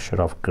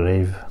pressure of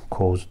grave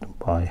caused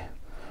by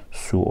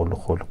Su'ul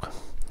Khulq.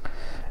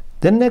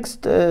 The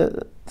next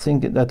thing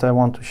that I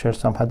want to share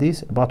some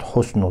hadith about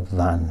Husnul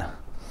Dhan,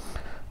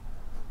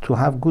 to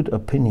have good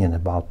opinion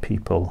about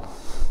people,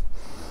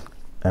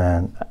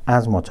 and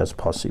as much as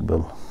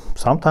possible.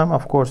 Sometimes,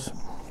 of course,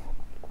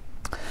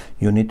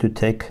 you need to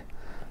take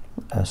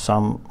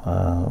some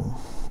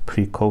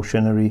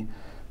precautionary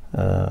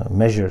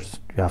measures.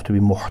 You have to be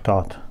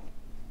muhtat,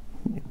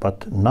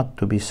 but not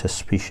to be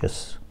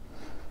suspicious,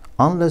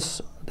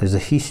 unless there's a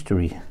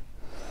history.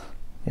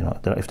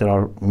 If there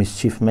are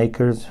mischief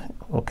makers,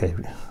 okay,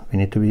 we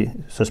need to be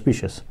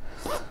suspicious.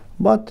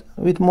 But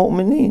with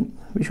mu'mineen,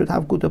 we should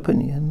have good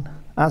opinion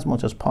as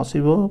much as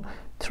possible.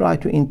 Try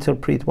to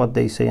interpret what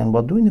they say, and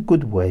but do in a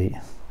good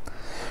way.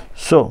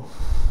 So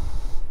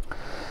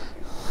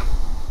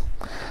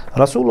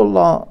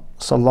Rasulullah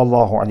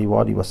sallallahu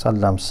alaihi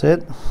wasallam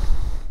said,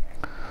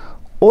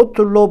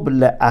 "Utlub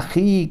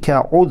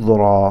li'akhika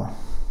udra,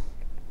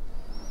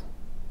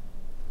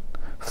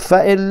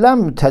 فإن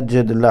لم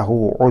تجد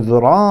له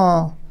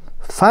عذرا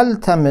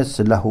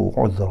فالتمس له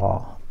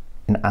عذرا."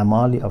 In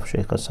Amali of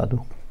Sheikh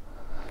Saduq,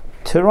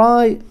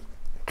 try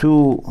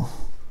to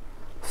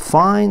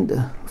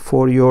find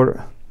for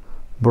your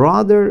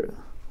brother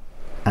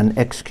an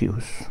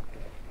excuse.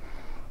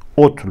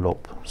 Utlub,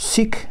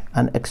 seek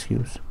an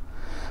excuse.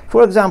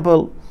 For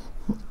example,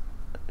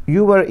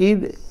 you were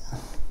ill,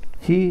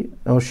 he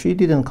or she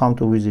didn't come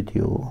to visit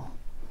you.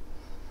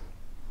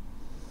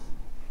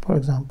 For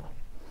example,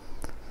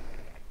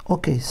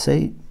 okay,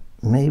 say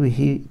maybe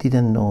he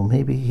didn't know,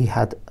 maybe he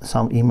had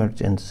some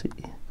emergency.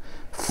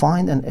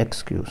 Find an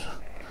excuse.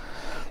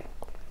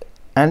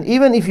 And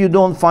even if you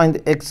don't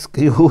find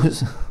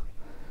excuse,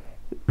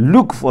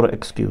 look for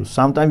excuse.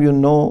 Sometimes you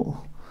know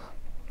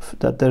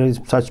that there is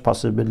such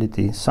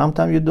possibility.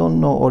 Sometimes you don't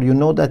know, or you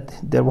know that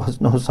there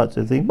was no such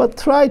a thing, but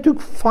try to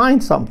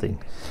find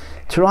something.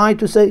 Try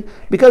to say,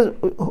 because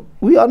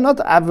we are not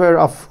aware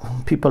of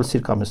people's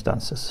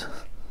circumstances.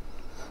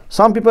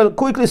 Some people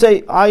quickly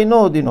say, I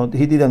know,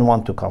 he didn't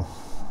want to come.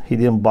 He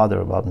didn't bother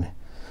about me.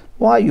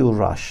 Why you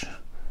rush?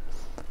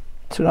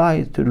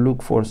 Try to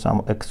look for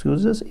some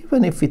excuses,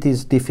 even if it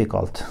is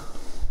difficult.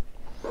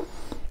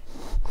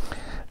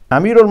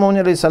 Amir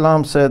al-Mu'minin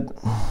salam said,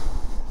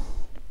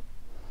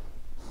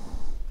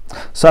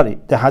 sorry,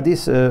 the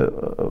hadith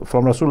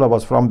from Rasulullah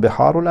was from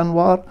Bihar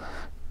al-Anwar.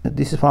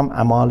 This is from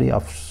Amali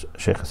of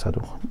Sheikh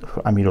Saduq.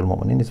 Amir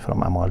al-Mu'minin is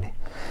from Amali.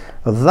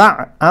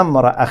 ضع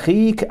أمر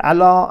أخيك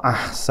على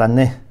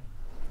أحسنه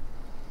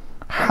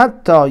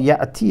حتى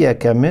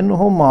يأتيك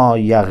منه ما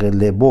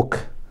يغلبك,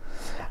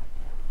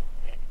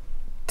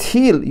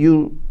 till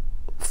you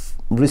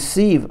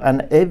receive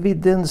an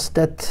evidence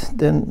that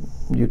then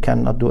you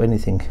cannot do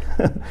anything.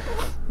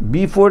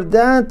 Before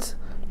that,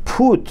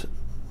 put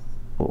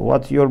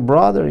what your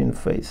brother in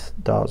faith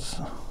does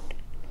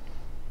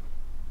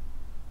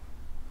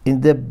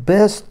in the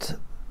best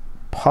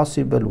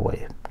possible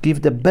way.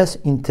 Give the best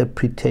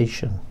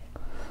interpretation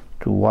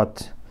to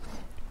what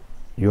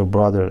your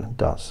brother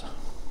does.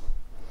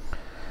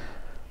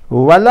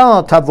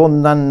 ولا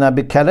تظنن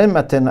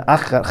بكلمة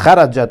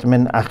خرجت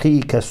من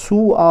أخيك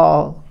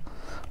سوءا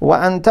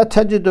وأنت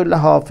تجد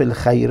لها في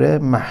الخير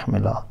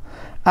محملا.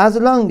 As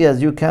long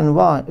as you can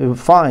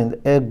find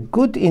a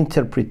good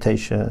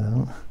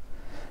interpretation,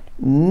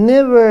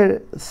 never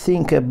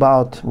think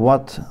about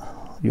what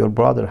your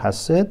brother has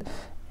said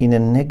in a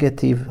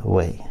negative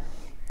way.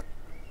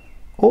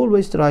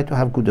 Always try to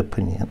have good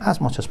opinion as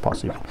much as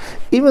possible.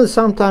 Even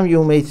sometimes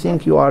you may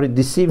think you are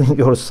deceiving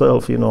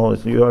yourself. You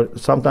are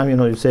sometimes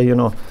you say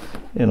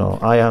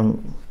I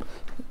am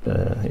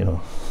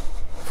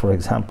for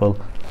example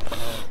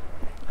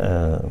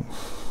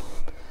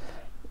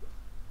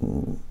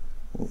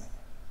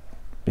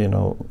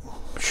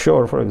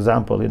sure, for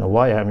example,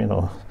 why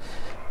I'm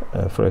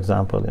for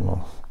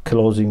example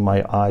closing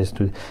my eyes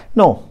to.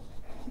 No,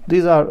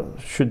 these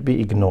should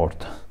be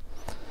ignored.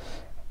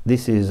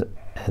 This is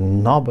a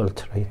noble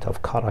trait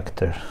of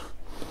character,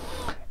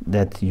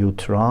 that you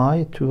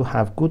try to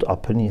have good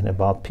opinion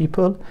about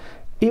people,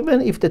 even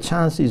if the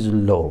chance is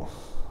low,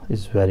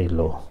 is very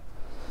low.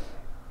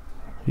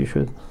 You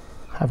should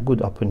have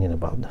good opinion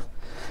about them.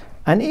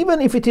 And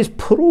even if it is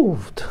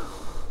proved,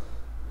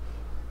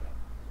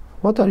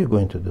 what are you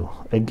going to do?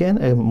 Again,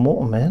 a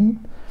mu'min,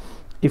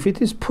 if it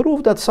is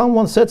proved that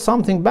someone said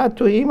something bad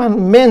to him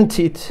and meant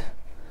it,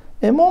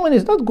 a mu'min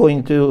is not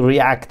going to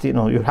react.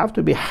 You have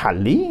to be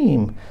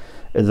halim.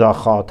 إذا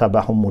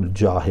خاطبهم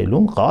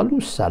الجاهلون قالوا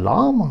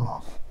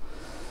سلاما.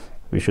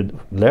 We should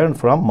learn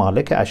from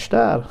Malik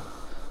Ashtar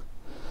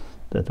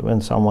that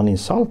when someone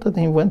insulted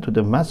him, went to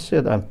the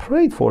masjid and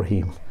prayed for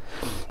him.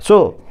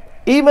 So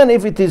even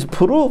if it is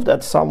proved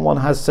that someone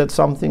has said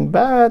something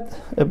bad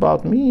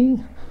about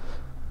me,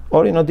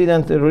 or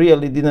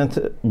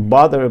didn't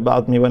bother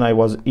about me when I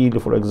was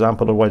ill, for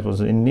example, or when I was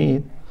in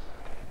need,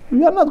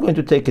 we are not going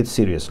to take it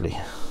seriously.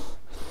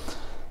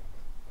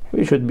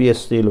 We should be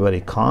still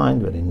very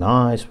kind, very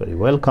nice, very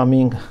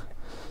welcoming.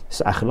 It's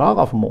akhlaq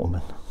of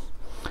mu'min.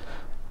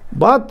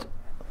 But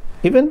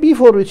even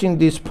before reaching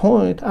this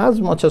point,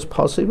 as much as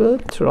possible,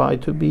 try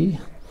to be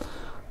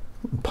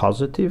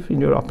positive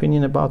in your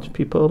opinion about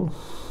people.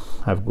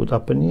 Have good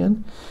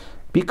opinion,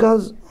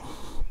 because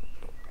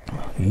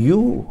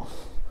you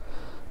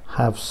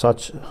have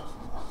such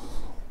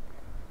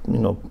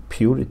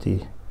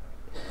purity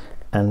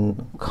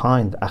and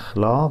kind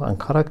akhlaq and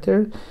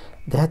character,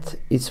 that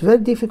it's very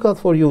difficult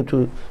for you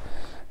to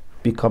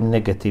become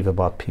negative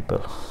about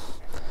people.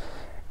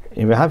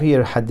 And we have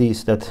here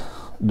hadith that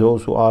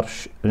those who are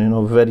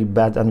very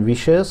bad and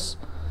vicious,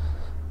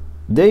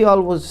 they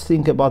always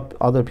think about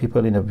other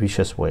people in a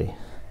vicious way.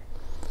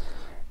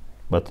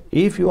 But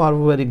if you are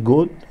very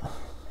good,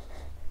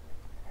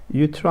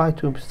 you try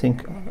to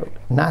think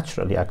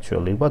naturally,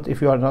 actually. But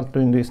if you are not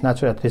doing this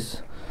naturally, at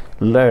least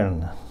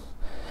learn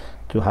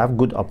to have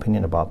good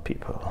opinion about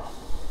people.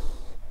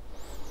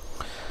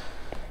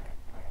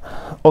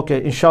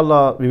 Okay,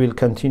 inshallah, we will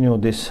continue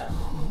this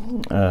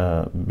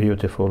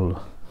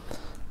beautiful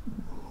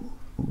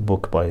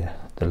book by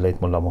the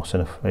late Mulla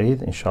Muhsin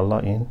Fayd, inshallah,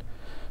 in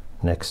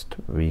next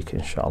week,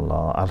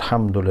 inshallah.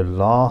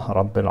 Alhamdulillah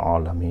Rabbil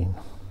Alameen.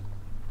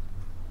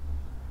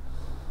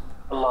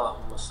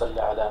 Allahumma salli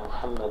ala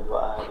Muhammad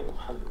wa ali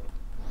Muhammad.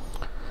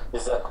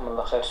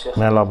 Jazakumullah khair, Sheikh.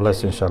 May Allah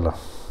bless you, inshallah.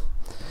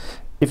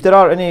 If there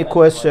are any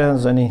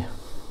questions, any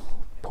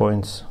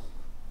points.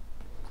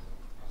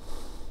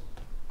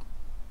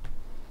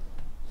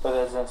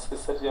 Brothers and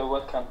sisters, you're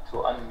welcome to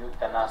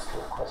unmute and ask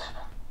your question.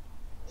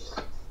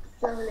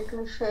 Assalamu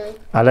alaikum,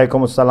 Sheikh.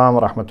 Alaikum assalam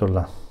wa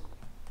rahmatullah.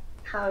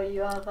 How are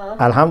you, Abba?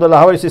 Alhamdulillah,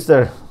 how are you,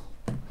 sister?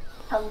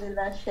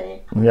 Alhamdulillah,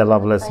 Sheikh. May Allah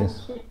bless you.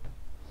 Thank you.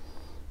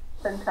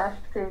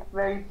 Fantastic,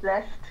 very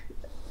blessed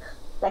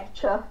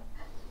lecture.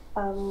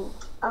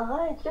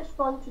 I just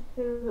wanted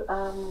to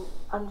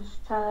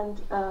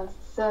understand,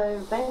 so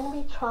when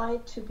we try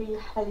to be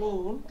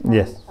Halim,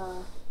 Yes.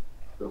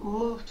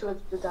 move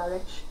towards the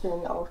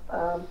direction of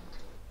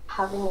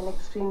having an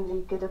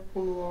extremely good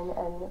opinion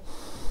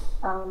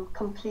and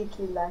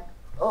completely like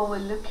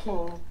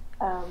overlooking,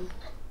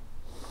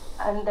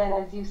 and then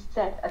as you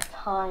said, at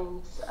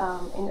times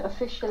in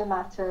official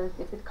matters,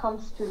 if it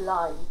comes to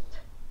light,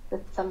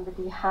 that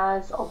somebody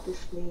has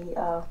obviously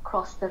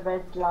crossed the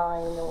red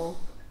line, or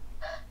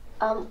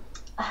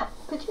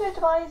could you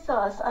advise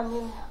us, I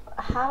mean,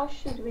 how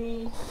should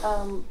we,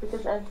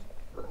 because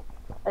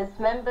as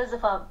members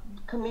of our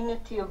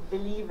community of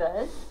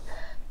believers,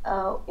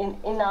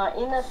 in our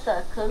inner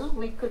circle,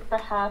 we could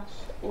perhaps,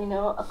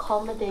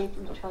 accommodate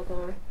each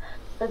other.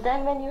 But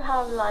then when you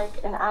have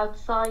like an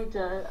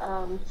outsider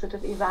sort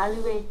of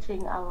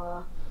evaluating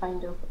our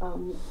kind of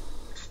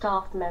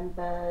staff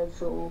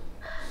members, or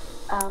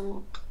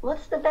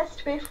what's the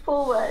best way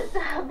forward?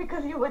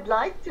 Because you would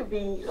like to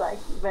be like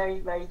very,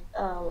 very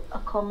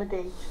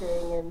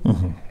accommodating,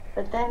 and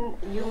but then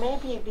you may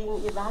be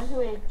being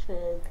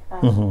evaluated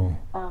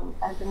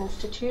as an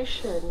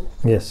institution.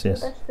 Yes,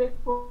 yes. Best way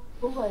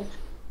forward.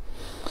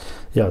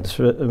 Yeah, that's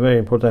a very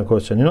important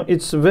question.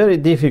 It's very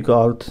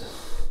difficult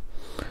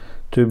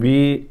to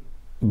be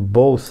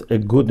both a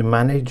good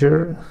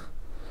manager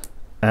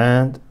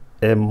and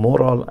a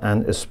moral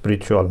and a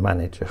spiritual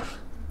manager.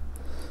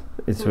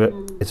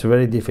 It's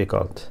very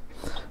difficult,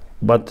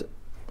 but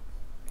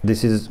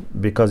this is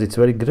because it's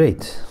very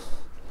great.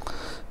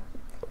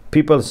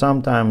 People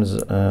sometimes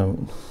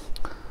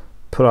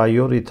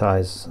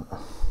prioritize,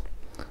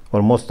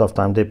 or most of the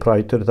time they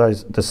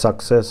prioritize the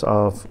success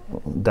of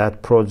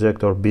that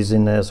project or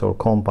business or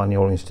company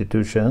or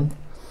institution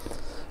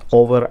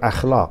over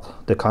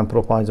akhlaq. They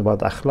compromise about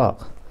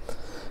akhlaq.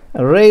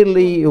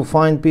 Rarely you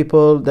find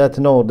people that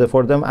know that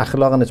for them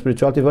akhlaq and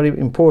spirituality are very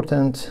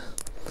important,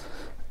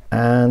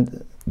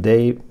 and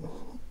they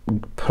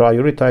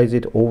prioritize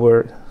it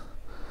over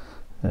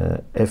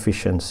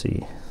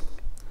efficiency.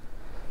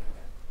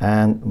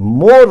 And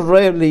more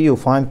rarely you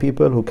find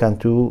people who can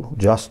do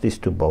justice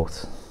to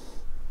both.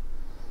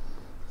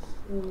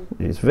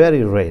 It's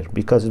very rare,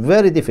 because it's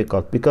very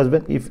difficult, because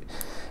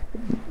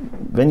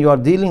when you are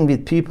dealing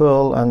with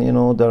people, and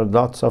there are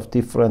lots of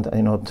different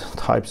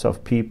types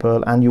of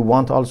people, and you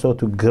want also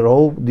to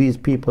grow these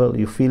people,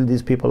 you feel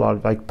these people are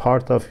like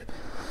part of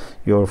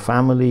your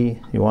family,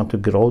 you want to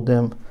grow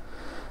them.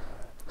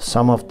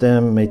 Some of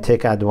them may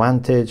take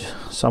advantage,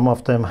 some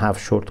of them have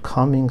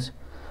shortcomings.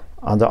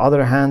 On the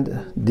other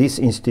hand, this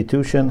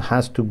institution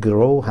has to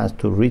grow, has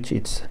to reach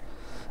its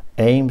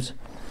aims.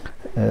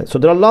 So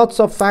there are lots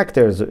of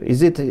factors.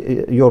 Is it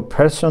your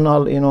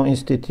personal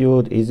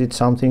institute? Is it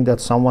something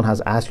that someone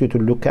has asked you to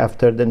look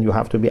after? Then you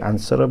have to be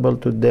answerable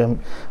to them.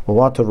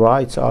 What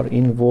rights are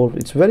involved?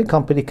 It's very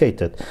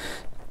complicated.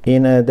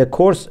 In the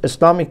course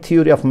Islamic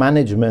Theory of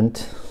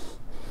Management,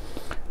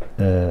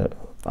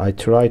 I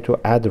try to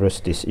address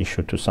this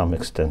issue to some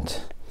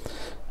extent.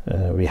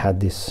 We had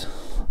this,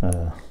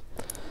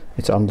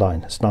 it's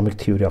online, Islamic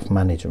Theory of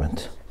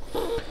Management.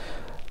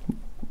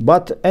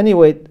 But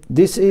anyway,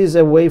 this is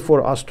a way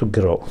for us to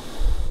grow.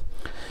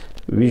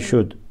 We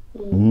should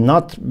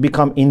not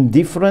become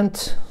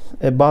indifferent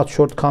about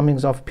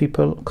shortcomings of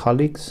people,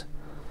 colleagues,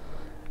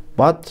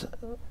 but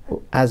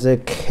as a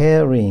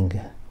caring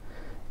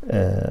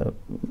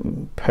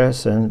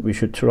person, we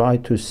should try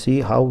to see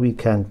how we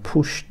can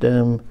push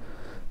them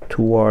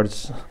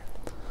towards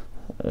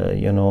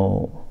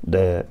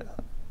the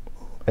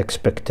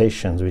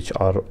expectations which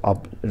are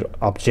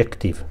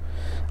objective.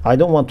 I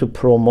don't want to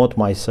promote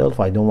myself.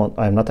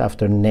 I'm not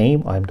after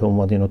name. I don't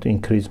want to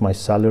increase my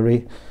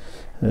salary.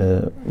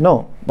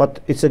 No, but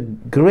it's a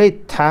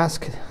great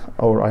task,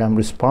 or I am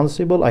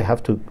responsible. I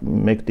have to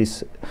make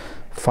this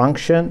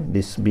function,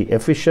 this be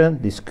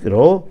efficient, this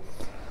grow.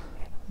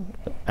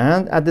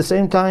 And at the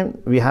same time,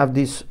 we have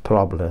these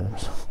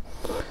problems.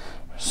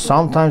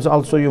 Sometimes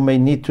also you may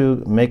need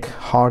to make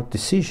hard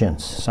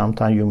decisions.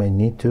 Sometimes you may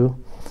need to,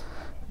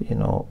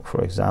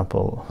 for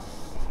example,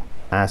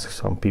 ask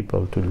some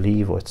people to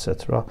leave,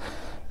 etc.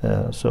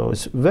 So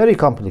it's very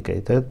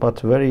complicated, but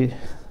very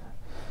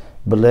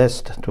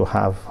blessed to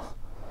have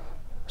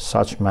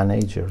such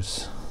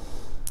managers.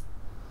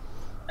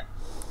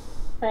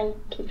 Thank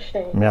you,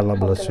 Sheikh. May Allah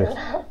bless you.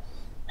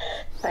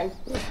 Thank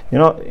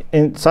you.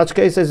 In such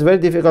cases, it's very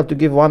difficult to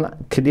give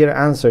one clear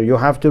answer. You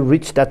have to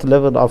reach that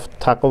level of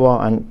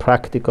taqwa and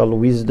practical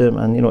wisdom,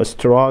 and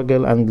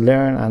struggle and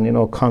learn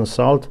and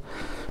consult,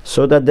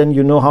 so that then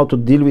you know how to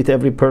deal with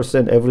every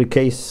person, every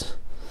case.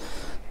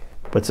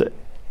 But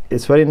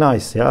it's very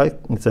nice, yeah.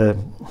 It's a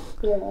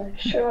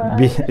sure.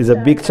 it's a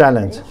big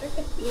challenge.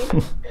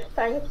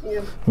 Thank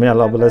you. May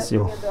Allah bless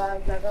you.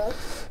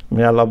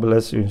 May Allah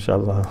bless you,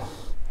 inshallah.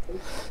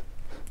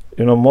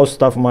 You know,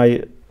 most of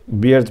my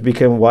beard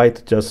became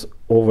white just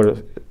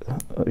over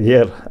a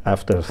year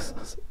after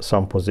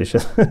some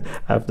position.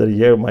 After a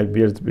year, my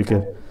beard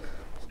became.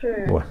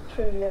 True,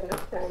 truly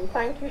understand.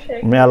 Thank you,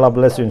 Sheikh. May Allah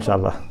bless you,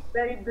 inshallah.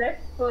 Very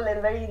blissful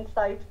and very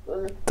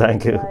insightful.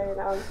 Thank you.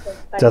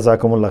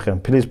 Jazakumullah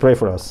khair. Please pray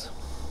for us.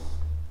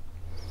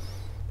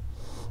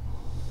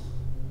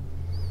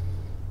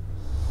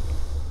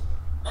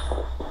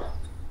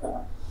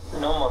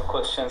 No more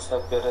questions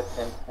have been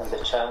written in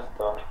the chat.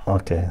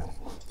 Okay.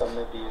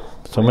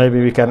 So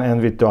maybe we can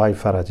end with dua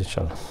faraj,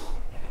 inshallah.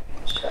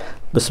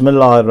 بسم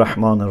الله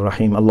الرحمن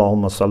الرحيم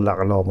اللهم صل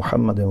على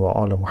محمد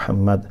وآل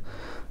محمد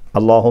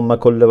اللهم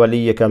كل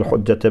وليك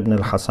الحجة ابن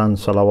الحسن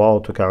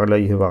صلواتك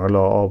عليه وعلى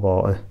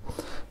آبائه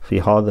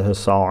في هذه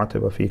الساعة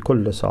وفي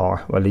كل ساعة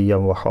وليا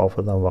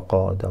وحافظا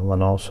وقائدا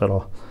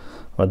وناصرا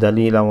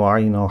ودليلا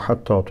وعينا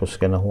حتى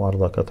تسكنه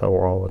أرضك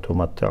طوعا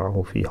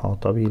وتمتعه فيها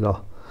طويلا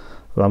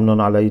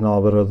وامن علينا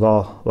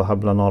برضاه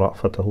وهب لنا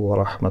رأفته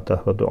ورحمته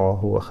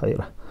ودعاه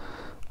وخيره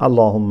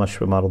اللهم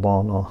اشف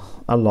مرضانا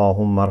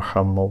اللهم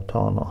ارحم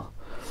موتانا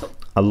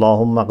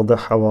اللهم اقض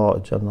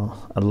حوائجنا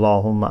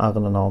اللهم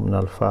اغننا من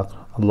الفقر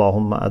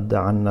اللهم أد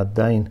عنا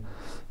الدين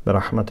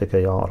برحمتك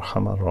يا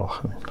أرحم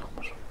الراحمين.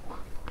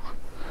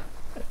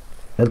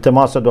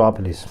 التماس دعاء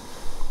بليز.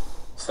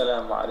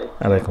 السلام عليكم.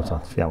 عليكم السلام.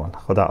 في أمان الله.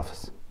 خدا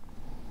حافظ.